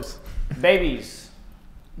Future. in close. Babies.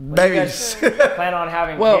 When you Babies. guys plan on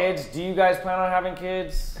having Well- kids? Do you guys plan on having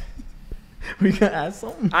kids? We gonna ask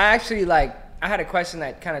something. I actually I had a question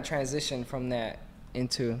that kind of transitioned from that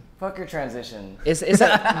into. Fuck your transition. It's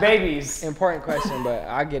an Babies. important question, but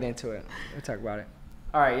I'll get into it. We'll talk about it.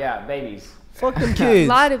 All right, yeah, babies. Fuck them A kids.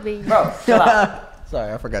 lot of babies. Bro, chill out.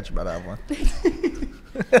 Sorry, I forgot you about that one.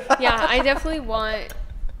 Yeah, I definitely want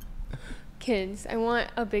kids. I want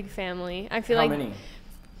a big family. I feel How like many?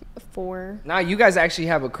 4. Now you guys actually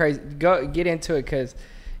have a crazy. Get into it because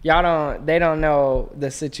they don't know the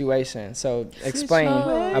situation. So explain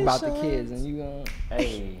about the kids and you gonna.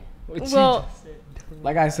 Hey. Well,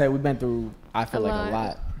 Like I said, we've been through. I feel A like lot. a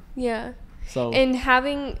lot. yeah. So And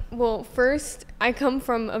first, I come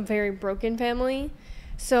from a very broken family.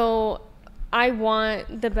 So I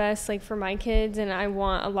want the best, like, for my kids, and I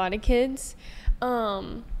want a lot of kids.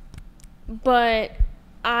 But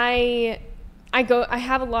I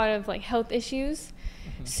have a lot of, like, health issues.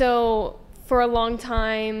 So for a long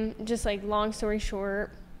time, just, like, long story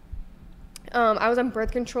short, I was on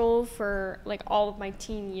birth control for, like, all of my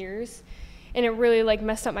teen years. And it really, like,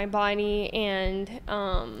 messed up my body. And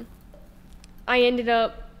I ended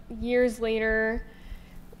up years later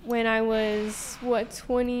when I was,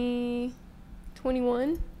 21?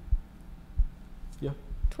 Yeah.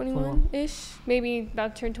 21-ish, maybe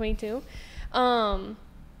about to turn 22.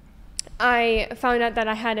 I found out that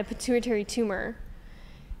I had a pituitary tumor.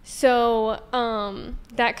 So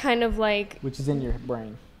that kind of like, which is in your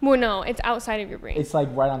brain. well, no, it's outside of your brain. It's like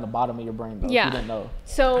right on the bottom of your brain, though. Yeah. You didn't know.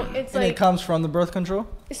 So it's And it like, comes from the birth control?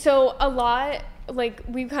 so a lot, like,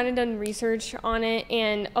 we've kind of done research on it,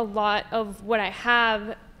 and a lot of what I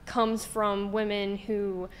have comes from women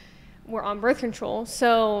who were on birth control.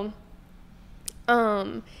 So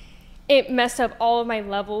it messed up all of my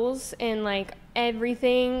levels and, like,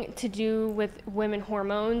 everything to do with women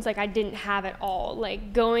hormones. Like, I didn't have it all.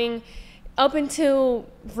 Like, going up until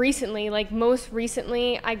recently, like, most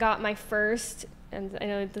recently, I got my first, and I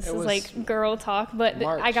know this It is was like girl talk, but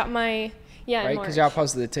March. I got my, yeah, in Right? March. Because y'all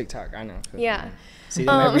posted the TikTok. I know. Yeah. See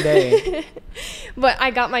them every day. But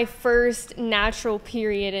I got my first natural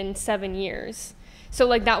period in 7 years. So,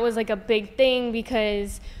 like, that was, like, a big thing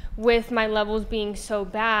because with my levels being so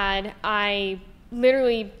bad, I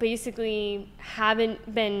literally basically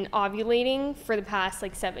haven't been ovulating for the past,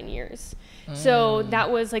 like, 7 years. So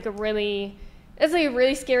that was, like, a really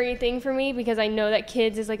scary thing for me because I know that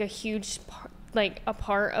kids is, like, a huge, like, a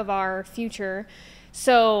part of our future.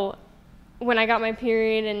 So when I got my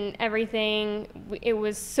period and everything, it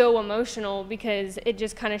was so emotional because it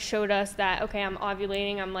just kind of showed us that, okay, I'm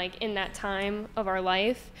ovulating. I'm, like, in that time of our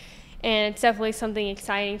life. And it's definitely something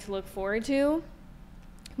exciting to look forward to.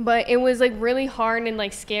 But it was, like, really hard and,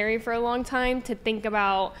 like, scary for a long time to think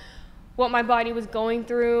about what my body was going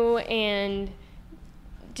through and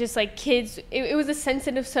just, like, kids. It was a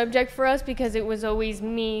sensitive subject for us because it was always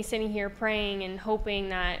me sitting here praying and hoping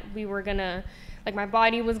that we were going to, like, my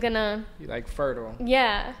body was going to, You like fertile.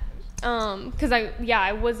 yeah. Because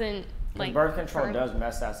I wasn't like birth control for- does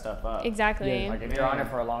mess that stuff up. Exactly. Yeah. Like if you're on it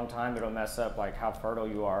for a long time, it'll mess up like how fertile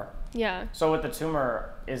you are. Yeah. So with the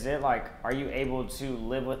tumor, is it like, are you able to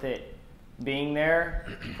live with it being there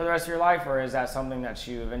for the rest of your life, or is that something that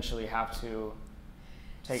you eventually have to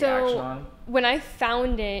take action on? When I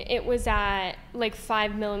found it, it was at like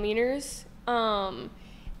 5 millimeters.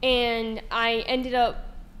 And I ended up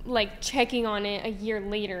like checking on it a year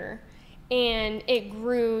later, and it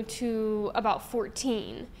grew to about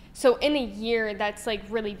 14. So in a year, that's like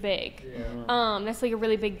really big. Yeah. That's like a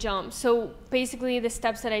really big jump. So basically the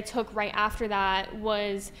steps that I took right after that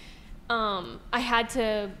was I had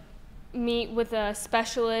to meet with a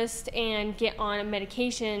specialist and get on a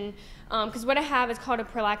medication, because what I have is called a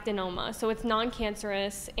prolactinoma. So it's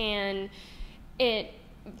non-cancerous, and it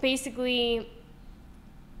basically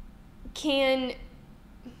can,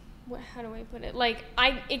 how do I put it? Like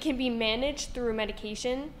it can be managed through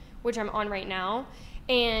medication, which I'm on right now,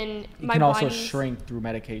 and It my can also body's- shrink through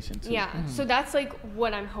medication too. Yeah, so that's like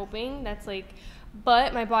what I'm hoping. That's like,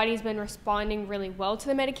 but my body's been responding really well to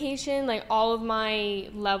the medication. Like all of my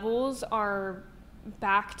levels are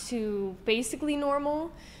back to basically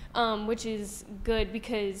normal, which is good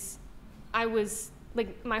because I was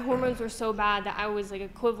like, my hormones were so bad that I was like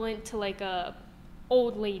equivalent to like a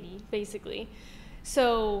old lady basically.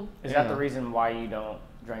 So Is that the reason why you don't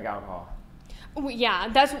drink alcohol? yeah,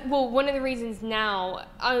 that's, well, one of the reasons now.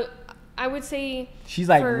 I would say She's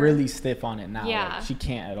like for- really stiff on it now. Yeah. Like, she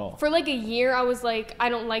can't at all. For like a year, I was like, I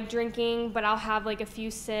don't like drinking, but I'll have like a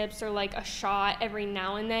few sips or like a shot every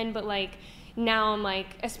now and then. But like now I'm like,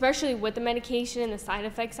 especially with the medication and the side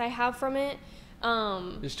effects I have from it,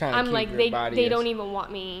 Just trying to I'm keep like, your body they as- don't even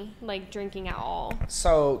want me like drinking at all.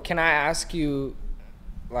 So can I ask you,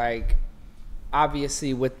 like,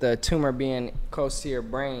 obviously with the tumor being close to your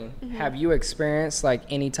brain, have you experienced like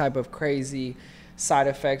any type of crazy side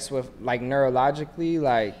effects with like neurologically,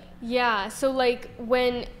 like? Yeah. So like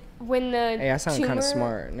when the Hey, I sound kind tumor- of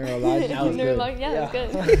smart. Neurologically. That was good. Yeah,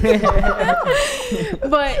 that's good.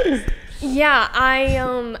 But yeah,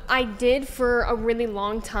 I did for a really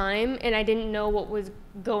long time, and I didn't know what was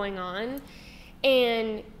going on.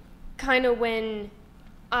 And kind of when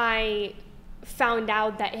I found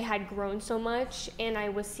out that it had grown so much and I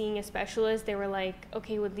was seeing a specialist, they were like,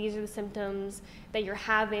 okay, well, these are the symptoms that you're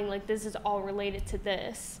having, like this is all related to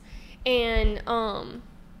this. And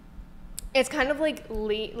it's kind of like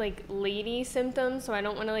lady symptoms, so I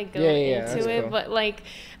don't want to like go Yeah, that's into it, cool. but like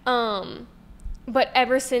but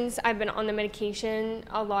ever since I've been on the medication,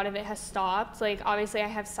 a lot of it has stopped. Like obviously I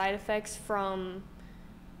have side effects from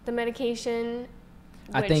the medication,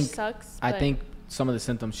 which sucks. I but- think some of the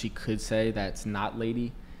symptoms she could say that's not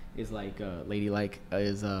lady is like like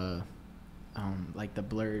the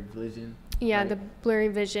blurred vision. yeah, like, the blurry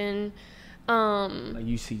vision. like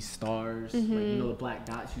you see stars, like you know the black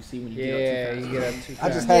dots you see when you Yeah, get up too you fast. get up too I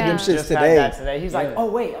fast. just had them Yeah. shits Just had today. that today. He's like, Yeah.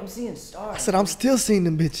 oh wait, I'm seeing stars. I said I'm still seeing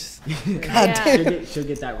them bitches. God Yeah. damn. She'll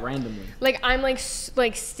get that randomly. Like I'm like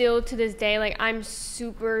still to this day, like I'm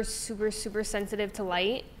super sensitive to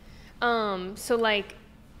light. So like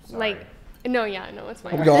Sorry. no, yeah, no, it's We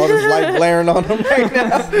fine. got all this light blaring on them right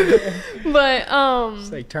now. But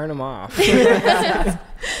It's like turn them off.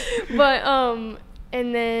 but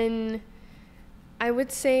and then I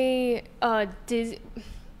would say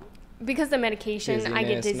because the medication, I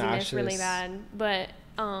get Dizziness, dizziness really nauseous. bad. But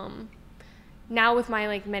now with my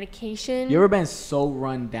like medication, You ever been so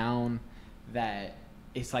run down that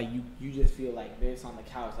it's like you just feel like this on the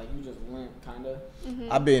couch, like you just limp, kind of.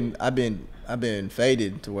 I've been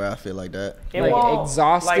faded to where I feel like that. It Like won't-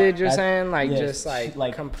 exhausted, like, you're that- saying? Like yeah, just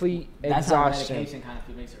like complete That's how exhaustion. medication kind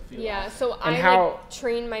of makes her feel. yeah. like. So I how- like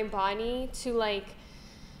train my body to like.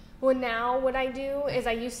 Well, now what I do is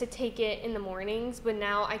I used to take it in the mornings, but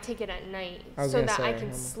now I take it at night I was so gonna that I say,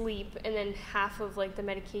 can sleep, and then half of like the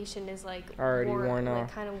medication is like Already worn like,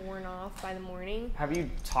 off. kind of worn off by the morning. Have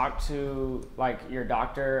you talked to like your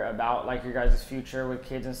doctor about like your guys' future with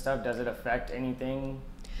kids and stuff? Does it affect anything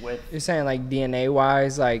with? You're saying like DNA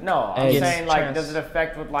wise, like No, I'm it's saying like, trans- does it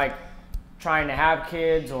affect with like trying to have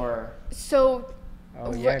kids or? So,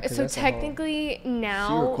 Oh yeah, 'cause so that's a whole- technically She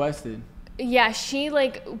now, requested. yeah, she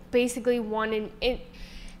like basically wanted it.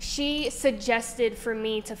 She suggested for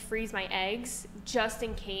me to freeze my eggs just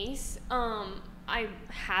in case. I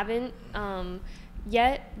haven't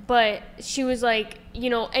yet, but she was like, you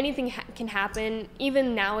know, anything can happen.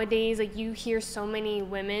 Even nowadays, like you hear so many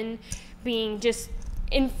women being just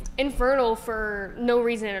infertile for no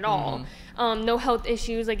reason at all. No health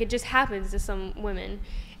issues, like it just happens to some women.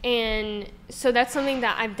 And so that's something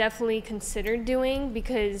that I've definitely considered doing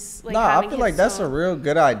because like No, I having feel kids like that's so- a real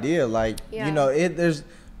good idea. Like Yeah. you know, there's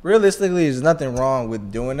realistically, there's nothing wrong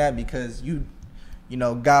with doing that because you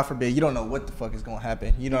know, God forbid, you don't know what the fuck is gonna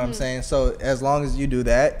happen. You know what I'm saying? So as long as you do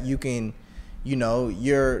that, you can, you know,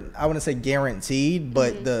 you're, I wouldn't say guaranteed,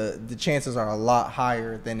 but the chances are a lot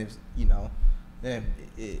higher than if, you know, than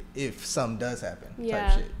if something does happen.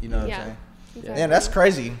 Type shit. You know what I'm saying? Exactly. Yeah, that's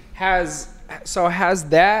crazy. Has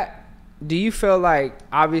that? Do you feel like,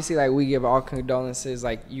 obviously, like, we give all condolences,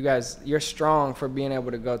 like, you guys, you're strong for being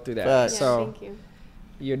able to go through that. Facts. Yeah, So thank you.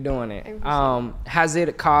 you're doing it. I appreciate Has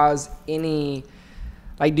it caused any,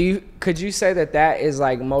 like, could you say that is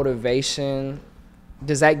like motivation?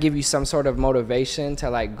 Does that give you some sort of motivation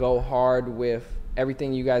to like go hard with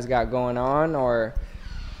everything you guys got going on? Or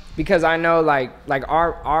because I know like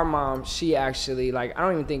our mom, she actually, like, I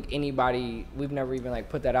don't even think anybody, we've never even like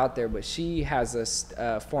put that out there, but she has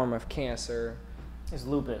a form of cancer, It's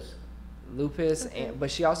lupus.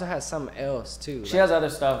 but she also has something else too. She has other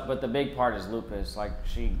stuff, but the big part is lupus. Like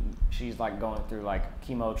she's like going through like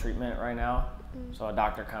chemo treatment right now. So a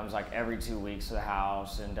doctor comes like every 2 weeks to the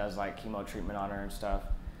house and does like chemo treatment on her and stuff.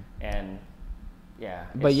 And yeah.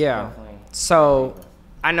 But yeah, so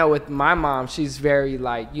I know with my mom, she's very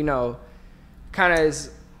like, you know, kind of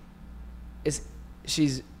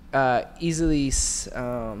she's easily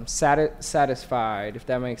satisfied, if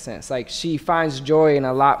that makes sense. Like she finds joy in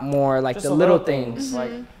a lot more, like just the little things.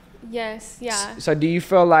 Like, Yes, yeah. So do you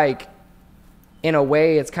feel like, in a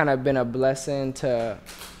way, it's kind of been a blessing to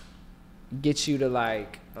get you to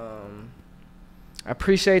like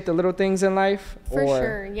appreciate the little things in life? For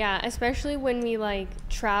sure, yeah. Especially when we like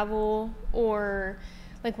travel or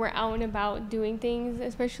like we're out and about doing things,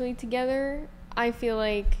 especially together. I feel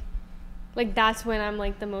like that's when I'm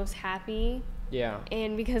like the most happy. Yeah.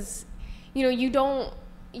 And because, you know, you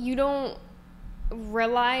don't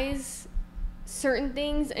realize certain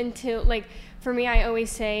things until, like, for me, I always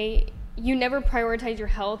say you never prioritize your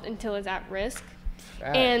health until it's at risk.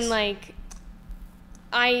 Facts. And like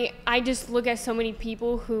I just look at so many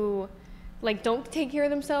people who like don't take care of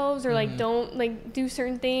themselves or like don't like do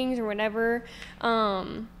certain things or whatever,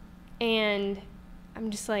 and I'm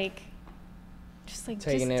just like Taking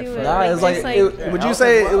just it do for- it. Nah, it's like, just, would you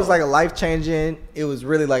say it was like a life changing? It was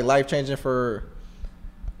really like life changing for.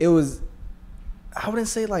 It was, I wouldn't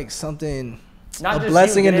say like something, Not a just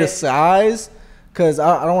blessing you, in get it? disguise, because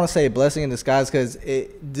I don't want to say a blessing in disguise because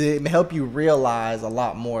it did help you realize a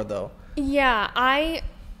lot more though. Yeah,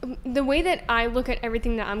 the way that I look at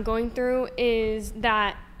everything that I'm going through is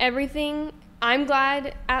that everything, I'm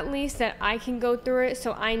glad at least that I can go through it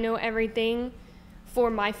so I know everything for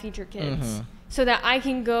my future kids. So that I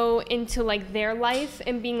can go into like their life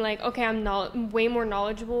and being like, okay, I'm way more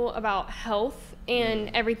knowledgeable about health and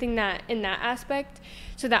everything that in that aspect,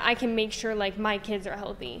 so that I can make sure like my kids are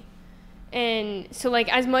healthy. And so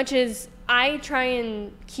like as much as I try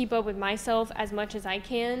and keep up with myself as much as I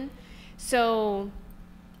can. So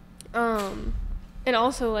and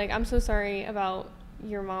also like I'm so sorry about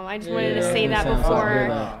your mom. I just wanted to say that before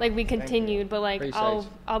like we continued, but like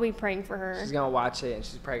I'll be praying for her. She's gonna watch it and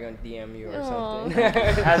she's probably gonna DM you or Aw. something.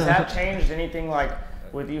 Has that changed anything, like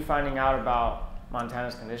with you finding out about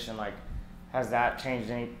Montana's condition? Like, has that changed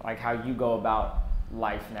any, like how you go about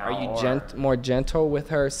life now? Are you or- more gentle with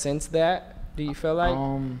her since that? Do you feel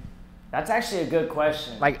like? That's actually a good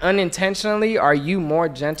question. Like unintentionally, are you more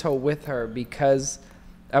gentle with her because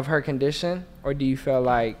of her condition, or do you feel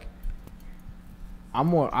like?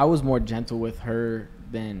 I was more gentle with her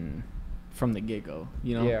than from the get go.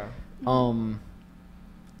 You know. Yeah.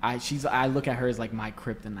 I look at her as like my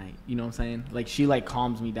kryptonite. You know what I'm saying? Like she like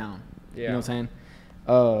calms me down. Yeah. You know what I'm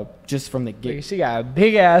saying? Just from the get. She got a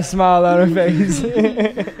big ass smile on her face.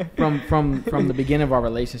 from the beginning of our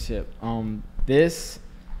relationship. This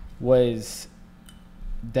was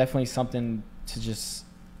definitely something to just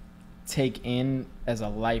take in as a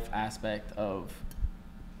life aspect of,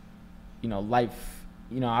 you know, life.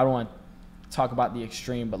 You know, I don't want to talk about the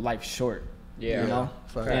extreme, but life's short. Yeah. You know?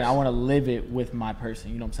 Facts. And I want to live it with my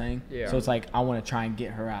person. You know what I'm saying? Yeah. So it's like I want to try and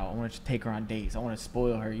get her out. I want to take her on dates. I want to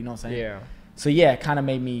spoil her. You know what I'm saying? Yeah. So yeah, it kind of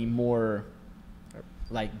made me more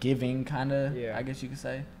like giving, kind of. Yeah. I guess you could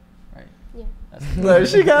say. Right. Yeah. That's Look,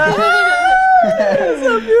 she got it's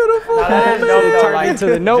so beautiful. No, that is dope, though, Turn like, into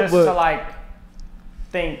the notebook. Just to like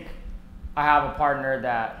think I have a partner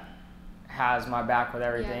that has my back with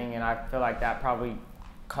everything, and I feel like that probably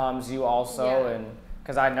calms you also, Yeah. and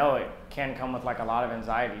because I know it can come with like a lot of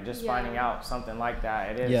anxiety just Yeah. finding out something like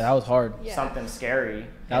that. It is yeah, that was hard. Yeah. something scary.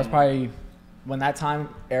 That was And probably when that time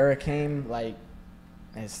era came, like,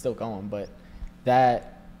 and it's still going, but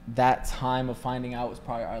that time of finding out was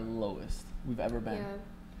probably our lowest we've ever been.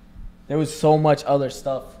 Yeah. there was so much other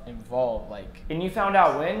stuff involved. Like And you found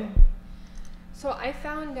out when? So I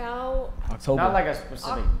found out October. Not like a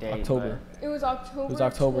specific date. October. it was October, It was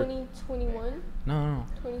October. 2021. No.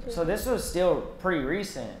 But, so this was still pretty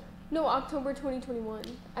recent. No, October 2021.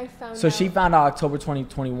 I found So out. she found out October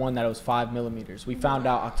 2021 that it was 5 millimeters. We found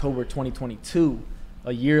out October 2022,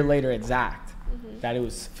 a year later exact, that it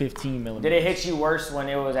was 15 millimeters. Did it hit you worse when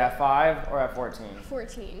it was at 5 or at 14?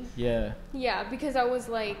 14. Yeah. Yeah, because I was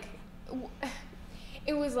like,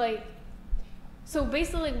 it was like, so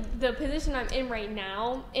basically the position I'm in right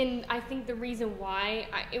now, and I think the reason why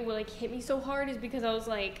it would like hit me so hard is because I was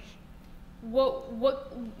like, what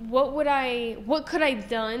could I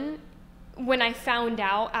done when I found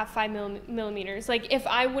out at 5 millimeters? Like if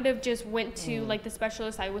I would have just went to like the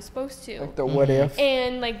specialist I was supposed to, Like the what if?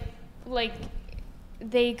 and like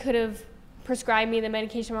they could have prescribed me the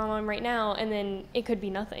medication I'm on right now, and then it could be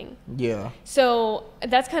nothing. Yeah. So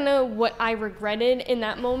that's kind of what I regretted in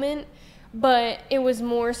that moment, but it was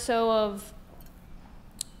more so of,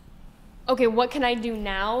 okay, what can I do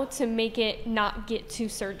now to make it not get to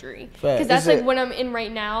surgery? Because that's like what I'm in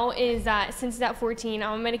right now, is that since it's at 14,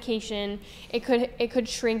 I'm on medication. It could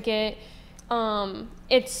shrink it.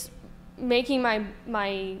 It's making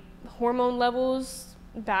my hormone levels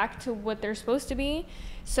back to what they're supposed to be.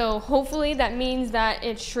 So hopefully that means that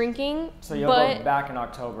it's shrinking. So you'll go back in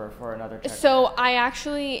October for another check. So I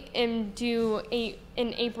actually am due in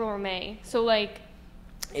April or May. So like,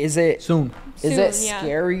 Is it Soon. Is it Soon, yeah.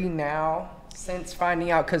 scary now since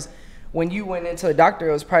finding out? Because when you went into the doctor,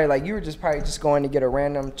 it was probably like you were probably just going to get a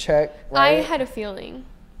random check, right? I had a feeling.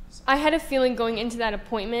 I had a feeling going into that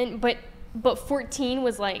appointment, but 14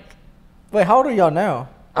 was like, Wait, how old are y'all now?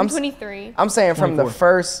 I'm 23. I'm saying from the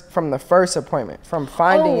 24. first appointment, from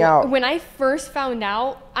finding out. When I first found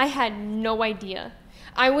out, I had no idea.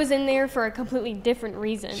 I was in there for a completely different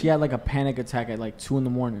reason. She had like a panic attack at like 2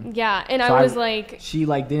 in. Yeah, and So I was like, she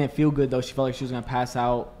like didn't feel good though. She felt like she was gonna pass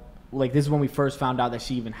out. Like this is when we first found out that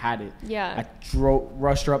she even had it. yeah. I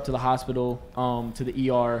rushed her up to the hospital, to the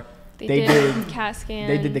ER. They did CAT scan.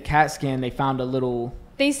 They did the CAT scan. They found a little.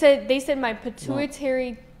 They said my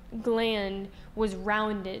pituitary gland was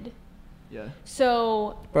rounded. Yeah.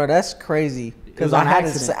 So Bro, that's crazy. It Because was I on had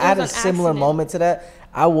accident. I had It a was on similar accident. moment to that.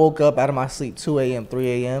 I woke up out of my sleep 2 a.m.,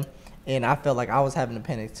 3 a.m., and I felt like I was having a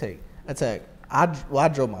panic attack. I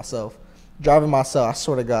drove myself. Driving myself, I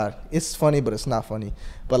swear to God, it's funny, but it's not funny.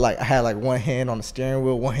 But like I had like one hand on the steering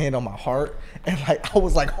wheel, one hand on my heart, and like I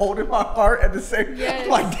was like holding my heart at the same. Yes. I'm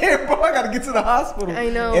like, damn, bro, I gotta get to the hospital. I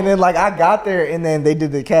know. And then like I got there, and then they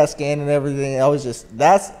did the CAT scan and everything. I was just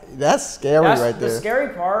that's scary right there.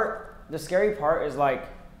 The scary part is like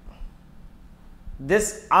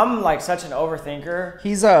this. I'm like such an overthinker.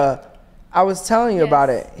 He's I was telling you Yes. about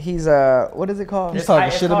it. He's what is it called? Just talking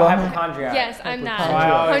It's shit called about him? hypochondriac. yes, I'm So that. I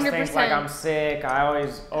always 100%. think like I'm sick. I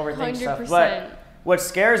always overthink stuff. 100%. But what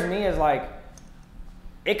scares me is like,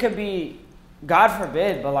 it could be, God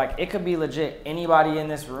forbid, but like it could be legit anybody in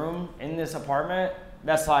this room, in this apartment,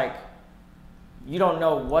 that's like, you don't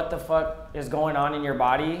know what the fuck is going on in your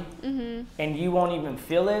body, and you won't even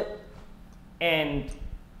feel it. And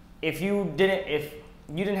if you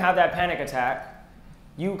didn't have that panic attack,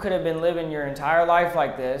 you could have been living your entire life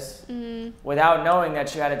like this without knowing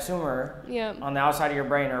that you had a tumor Yep. on the outside of your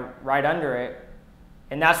brain or right under it.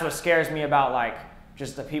 And that's what scares me about like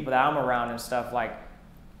just the people that I'm around and stuff. Like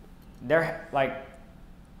they're like,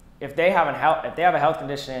 if they have a health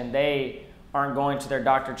condition, they aren't going to their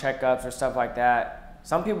doctor checkups or stuff like that.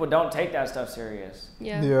 Some people don't take that stuff serious.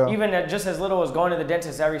 Yeah. Even at just as little as going to the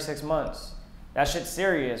dentist every 6 months. That shit's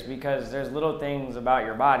serious because there's little things about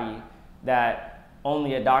your body that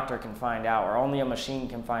only a doctor can find out or only a machine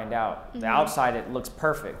can find out. The outside, it looks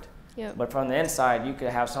perfect. Yep. But from the inside, you could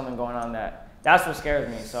have something going on that's what scares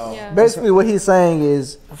me. So Yeah. Basically, what he's saying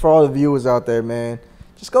is, for all the viewers out there, man,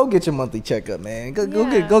 just go get your monthly checkup, man.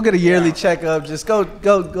 Go get a yearly checkup. Just go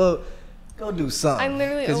do something. I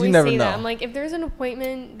literally 'Cause always you never say know. that. I'm like, if there's an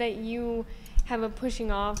appointment that you have a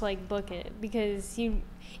pushing off, like book it, because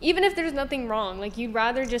even if there's nothing wrong, like you'd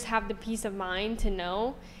rather just have the peace of mind to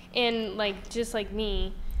know, and like just like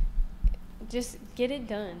me, just get it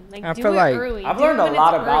done. Like I do feel it like early. I've Do it learned a when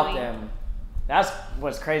lot it's about early. them. That's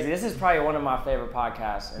what's crazy. This is probably one of my favorite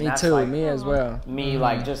podcasts. And Me that's too. like, Me as well. me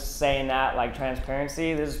like just saying that, like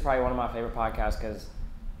transparency. This is probably one of my favorite podcasts because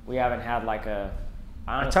we haven't had like a.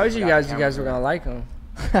 I told you guys were gonna like him.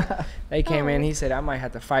 They came in. He said I might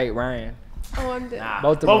have to fight Ryan. Oh, I'm dead. Nah.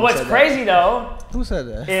 Both of But them what's said that. crazy though Who said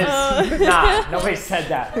that? is nah, nobody said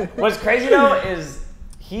that. What's crazy though is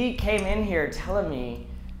he came in here telling me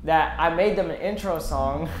that I made them an intro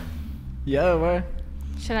song. Yeah, man.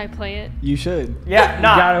 Should I play it? You should. Yeah,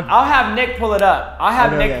 nah. gotta- I'll have Nick pull it up. I'll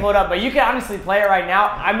have Okay, Nick okay. pull it up, but you can honestly play it right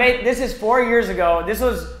now. This is 4 years ago. This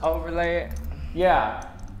was, Overlay it. yeah,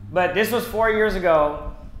 but this was 4 years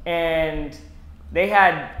ago, and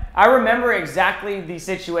I remember exactly the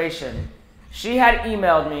situation. She had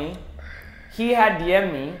emailed me. He had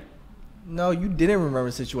DM'd me. No, you didn't remember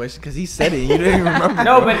the situation because he said it. You didn't even remember.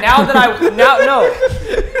 No, but now that I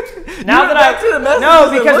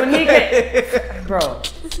because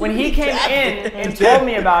when he came in and told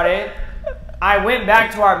me about it, I went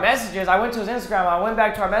back to our messages. I went to his Instagram. I went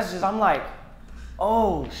back to our messages. I'm like,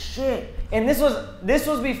 oh shit! And this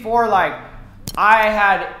was before like I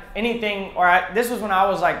had anything, this was when I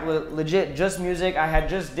was like legit just music. I had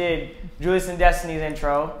just did Julius and Destiny's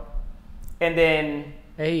intro, and then.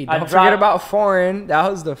 Hey, don't forget about Foreign.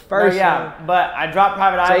 That was the first one. But I dropped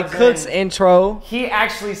Private Jay Islands. Cook's intro. He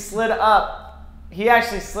actually slid up,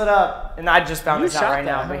 and I just found this out right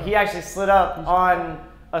now, but he actually slid up on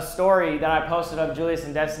a story that I posted of Julius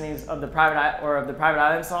and Destiny's of the Private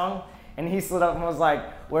Island song, and he slid up and was like,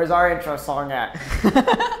 "Where's our intro song at?"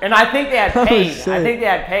 And I think they had paid.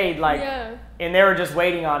 And they were just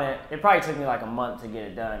waiting on it. It probably took me like a month to get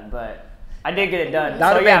it done, but I did get it done.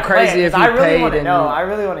 That would have been crazy if you I really paid. want to know. I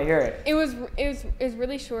really want to hear it. It was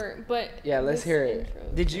really short, but Yeah, let's this hear it. intro-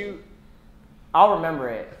 Did you I'll remember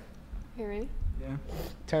it. Hearing? Yeah.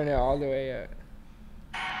 turn it all the way up?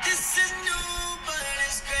 This is new, but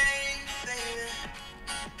it's great,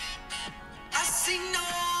 baby. I see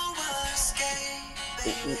no escape,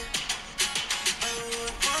 baby. Oh,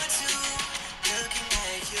 want to looking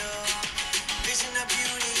at you, vision of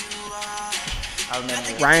beauty you are. I remember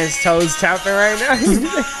it. Ryan's toes tapping right now. More than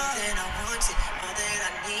I wanted, more than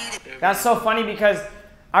I needed. That's so funny because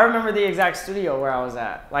I remember the exact studio where I was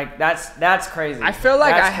at. Like that's crazy. I feel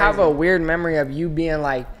like That's I have crazy. a weird memory of you being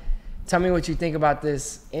like, "Tell me what you think about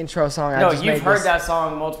this intro song." No, I just you've made heard this that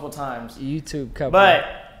song multiple times. YouTube couple. But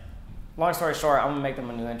long story short, I'm gonna make them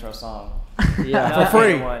a new intro song. yeah, Another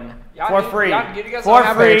free. new one. Y'all For need- free. y'all- you guys For don't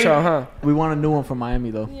have an free. intro, huh? We want a new one from Miami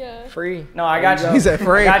though. Yeah. Free. No, I got you. He said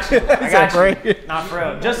free. I got you. I got said you. free. Not for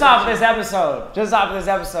real. Just off this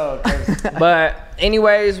episode. 'cause- But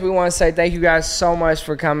anyways, we want to say thank you guys so much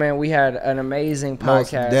for coming. We had an amazing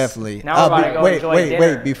Most podcast. definitely. Now we're about to go wait, enjoy wait,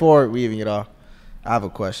 dinner. wait. Before we even get off, I have a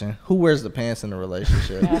question. Who wears the pants in the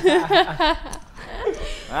relationship?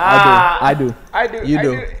 Ah, I do. I do. You I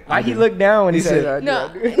do. Why he looked down when he, He said, said- I do,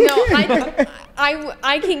 No, I do. no,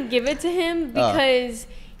 I can give it to him because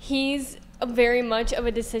he's very much of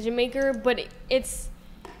a decision maker, but it's,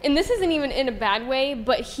 and this isn't even in a bad way,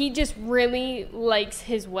 but he just really likes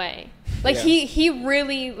his way. Like Yeah. he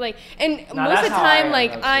really like, and No, most of that's the how I time, am,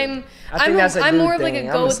 like though, too. I'm that's a I'm dude more of like thing. a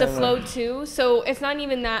I'm go the with the same flow way. too. So it's not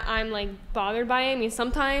even that I'm like bothered by it. I mean,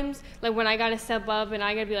 sometimes like when I gotta step up and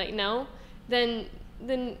I gotta be like no, then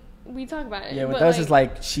we talk about it. Yeah, with But, us it's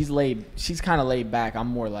like she's kind of laid back. I'm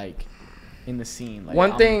more like in the scene. Like,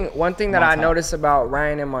 One I'm- thing that I'm on I top. noticed about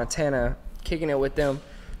Ryan and Montana, kicking it with them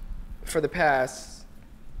for the past,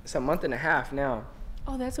 it's a month and a half now.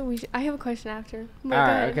 oh, that's what we should. I have a question after. But All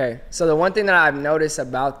go right, ahead. okay. So the one thing that I've noticed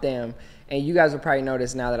about them, and you guys will probably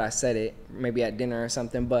notice now that I said it, maybe at dinner or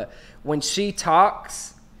something, but when she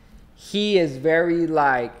talks, he is very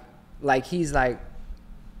like he's like,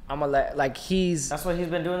 I'm gonna let, like he's, that's what he's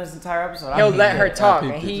been doing this entire episode. he'll I mean, let her talk,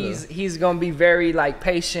 peeped and it, he's gonna be very like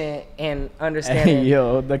patient and understanding. Hey,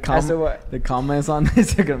 yo, the what- comments on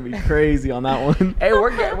this are gonna be crazy on that one. Hey, we're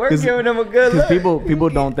 'Cause- giving them a good Because look. people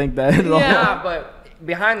don't think that at all. Yeah. Nah, but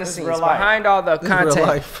behind the scenes, real life. behind all the is real content,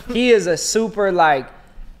 life. he is a super like.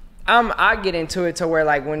 I get into it to where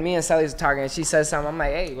like when me and Sally's talking and she says something, I'm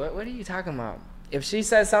like, hey, what are you talking about? If she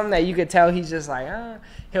says something that you could tell he's just like,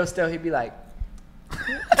 he'd be like,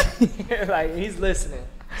 like he's listening.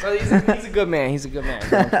 So he's a good man. He's a good man.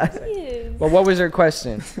 He is. But what was your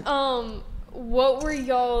question? What were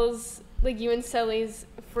y'all's, like you and Sally's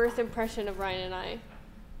first impression of Ryan and I?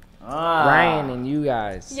 Ryan and you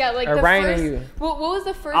guys. Yeah, like or the Ryan first. and you. What was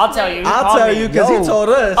the first? I'll tell night? you. I'll called tell me. you because Yo. he told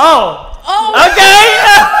us. Oh,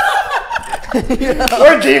 okay.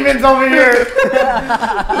 We're demons over here.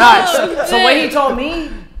 Nah, so when he told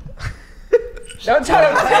me, Don't try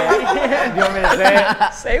to say you want me to say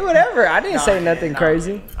it? Say whatever. I didn't say nothing Nah,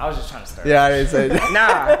 crazy. I was just trying to start. Yeah, I didn't say that.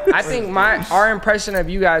 Nah, I think our impression of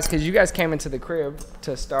you guys, because you guys came into the crib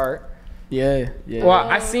to start. Yeah. Well,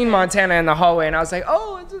 I seen Montana in the hallway, and I was like,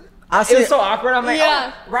 oh, it was so awkward. I'm like,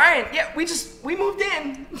 Yeah. oh, Ryan, yeah, we moved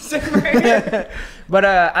in. Sitting right here. But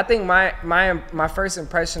I think my first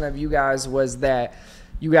impression of you guys was that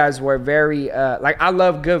you guys were very like, I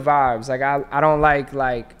love good vibes. Like I don't like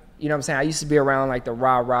you know what I'm saying, I used to be around like the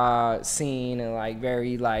rah-rah scene and like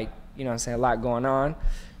very like, you know what I'm saying, a lot going on.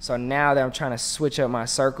 So now that I'm trying to switch up my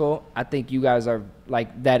circle, I think you guys are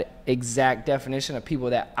like that exact definition of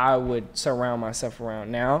people that I would surround myself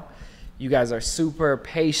around now. You guys are super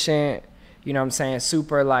patient, you know what I'm saying,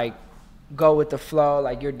 super like go with the flow,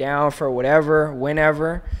 like you're down for whatever,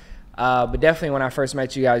 whenever. But definitely when I first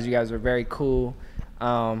met you guys were very cool.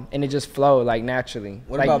 And it just flowed like naturally.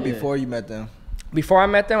 What like, about before you met them? Before I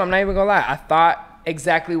met them, I'm not even gonna lie, I thought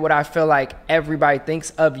exactly what I feel like everybody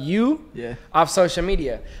thinks of you off social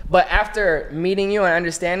media. But after meeting you and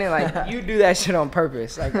understanding, like you do that shit on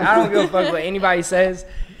purpose. Like I don't give a fuck what anybody says.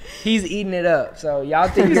 He's eating it up. So y'all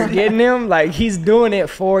think you're getting him? Like he's doing it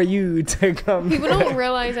for you to come. People don't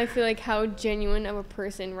realize, I feel like, how genuine of a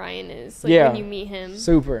person Ryan is. Like when you meet him.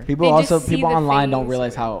 Super. People They just also see people the online don't things.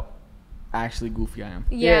 realize how actually goofy I am.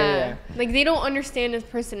 Yeah. Like they don't understand his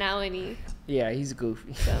personality. Yeah, he's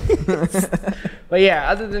goofy. So. But yeah,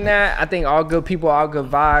 other than that, I think all good people, all good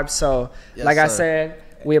vibes. So Yes, like I sir. said,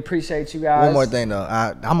 we appreciate you guys. One more thing though,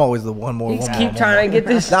 I'm always the one more. You one keep more, trying to get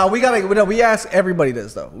this. Nah, we ask everybody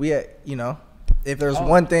this though. You know, if there's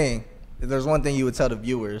one thing you would tell the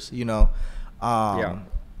viewers, you know, what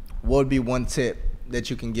would be one tip that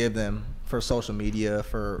you can give them for social media,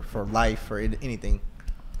 for life, for anything?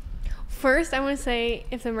 First, I want to say,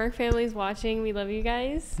 if the Merck family is watching, we love you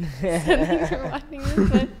guys. So thanks for watching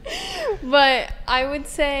this. But I would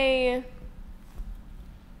say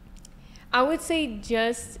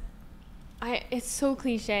just, it's so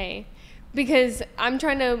cliche. Because I'm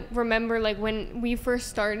trying to remember, like, when we first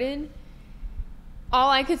started,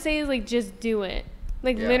 all I could say is, like, just do it.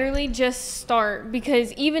 Like, literally just start.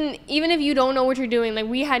 Because even if you don't know what you're doing, like,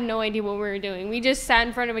 we had no idea what we were doing. We just sat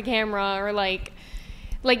in front of a camera or, like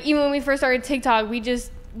even when we first started TikTok, we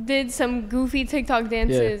just did some goofy TikTok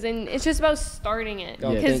dances, and it's just about starting it.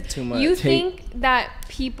 Don't think too much. You think that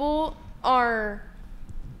people are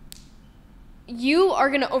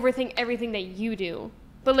gonna overthink everything that you do,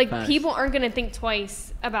 but like Facts. people aren't gonna think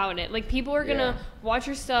twice about it. Like people are gonna watch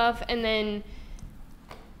your stuff and then.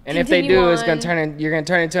 And if they continue do, it's gonna on. you're gonna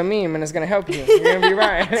turn into a meme, and it's gonna help you. You're gonna be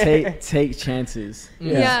right. Take chances.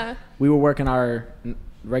 Yeah. We were working our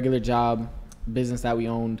regular job, business that we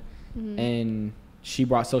owned, and she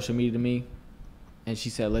brought social media to me, and she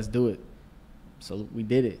said, "Let's do it." So we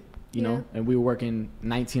did it, you know, and we were working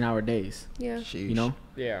 19-hour days. Yeah. Sheesh. You know,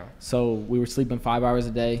 Yeah. so we were sleeping 5 hours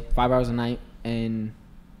a day, 5 hours a night, and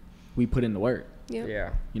we put in the work. Yeah. Yeah.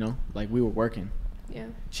 You know, like we were working, Yeah.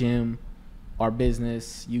 gym, our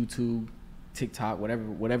business, YouTube, TikTok,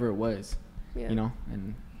 whatever it was. Yeah. You know,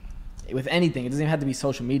 and with anything, it doesn't even have to be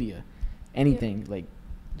social media. Anything like.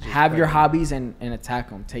 Have your hobbies and attack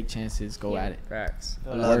them. Take chances. Go at it. Facts.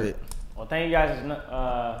 I love it. Well, thank you guys.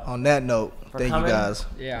 On that note, thank coming. you guys.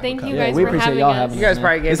 Yeah. Thank you Yeah, guys we for appreciate having y'all us. having You guys us,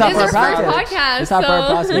 probably man. get It's our This is first our first podcast. podcast. It's our first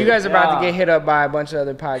so- podcast. You guys are about to Yeah. get hit up by a bunch of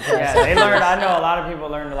other podcasts. Yeah, they learned. I know a lot of people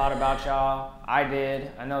learned a lot about y'all. I did.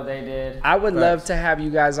 I know they did. I would love to have you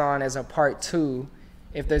guys on as a part 2.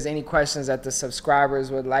 If there's any questions that the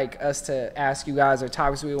subscribers would like us to ask you guys or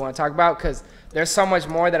topics we want to talk about, because there's so much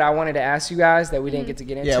more that I wanted to ask you guys that we didn't get to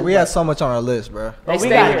get into. Yeah, we but had so much on our list, bro. They But we stay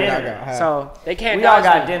got here, dinner. so they can't. We all dodge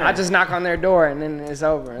got me. dinner. I just knock on their door and then it's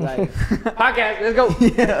over. Like podcast, let's go.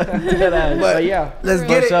 But yeah, Let's For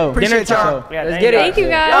get real. it. Appreciate dinner time. y'all. Yeah, Let's thank get you it. Thank you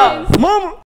guys. Mama.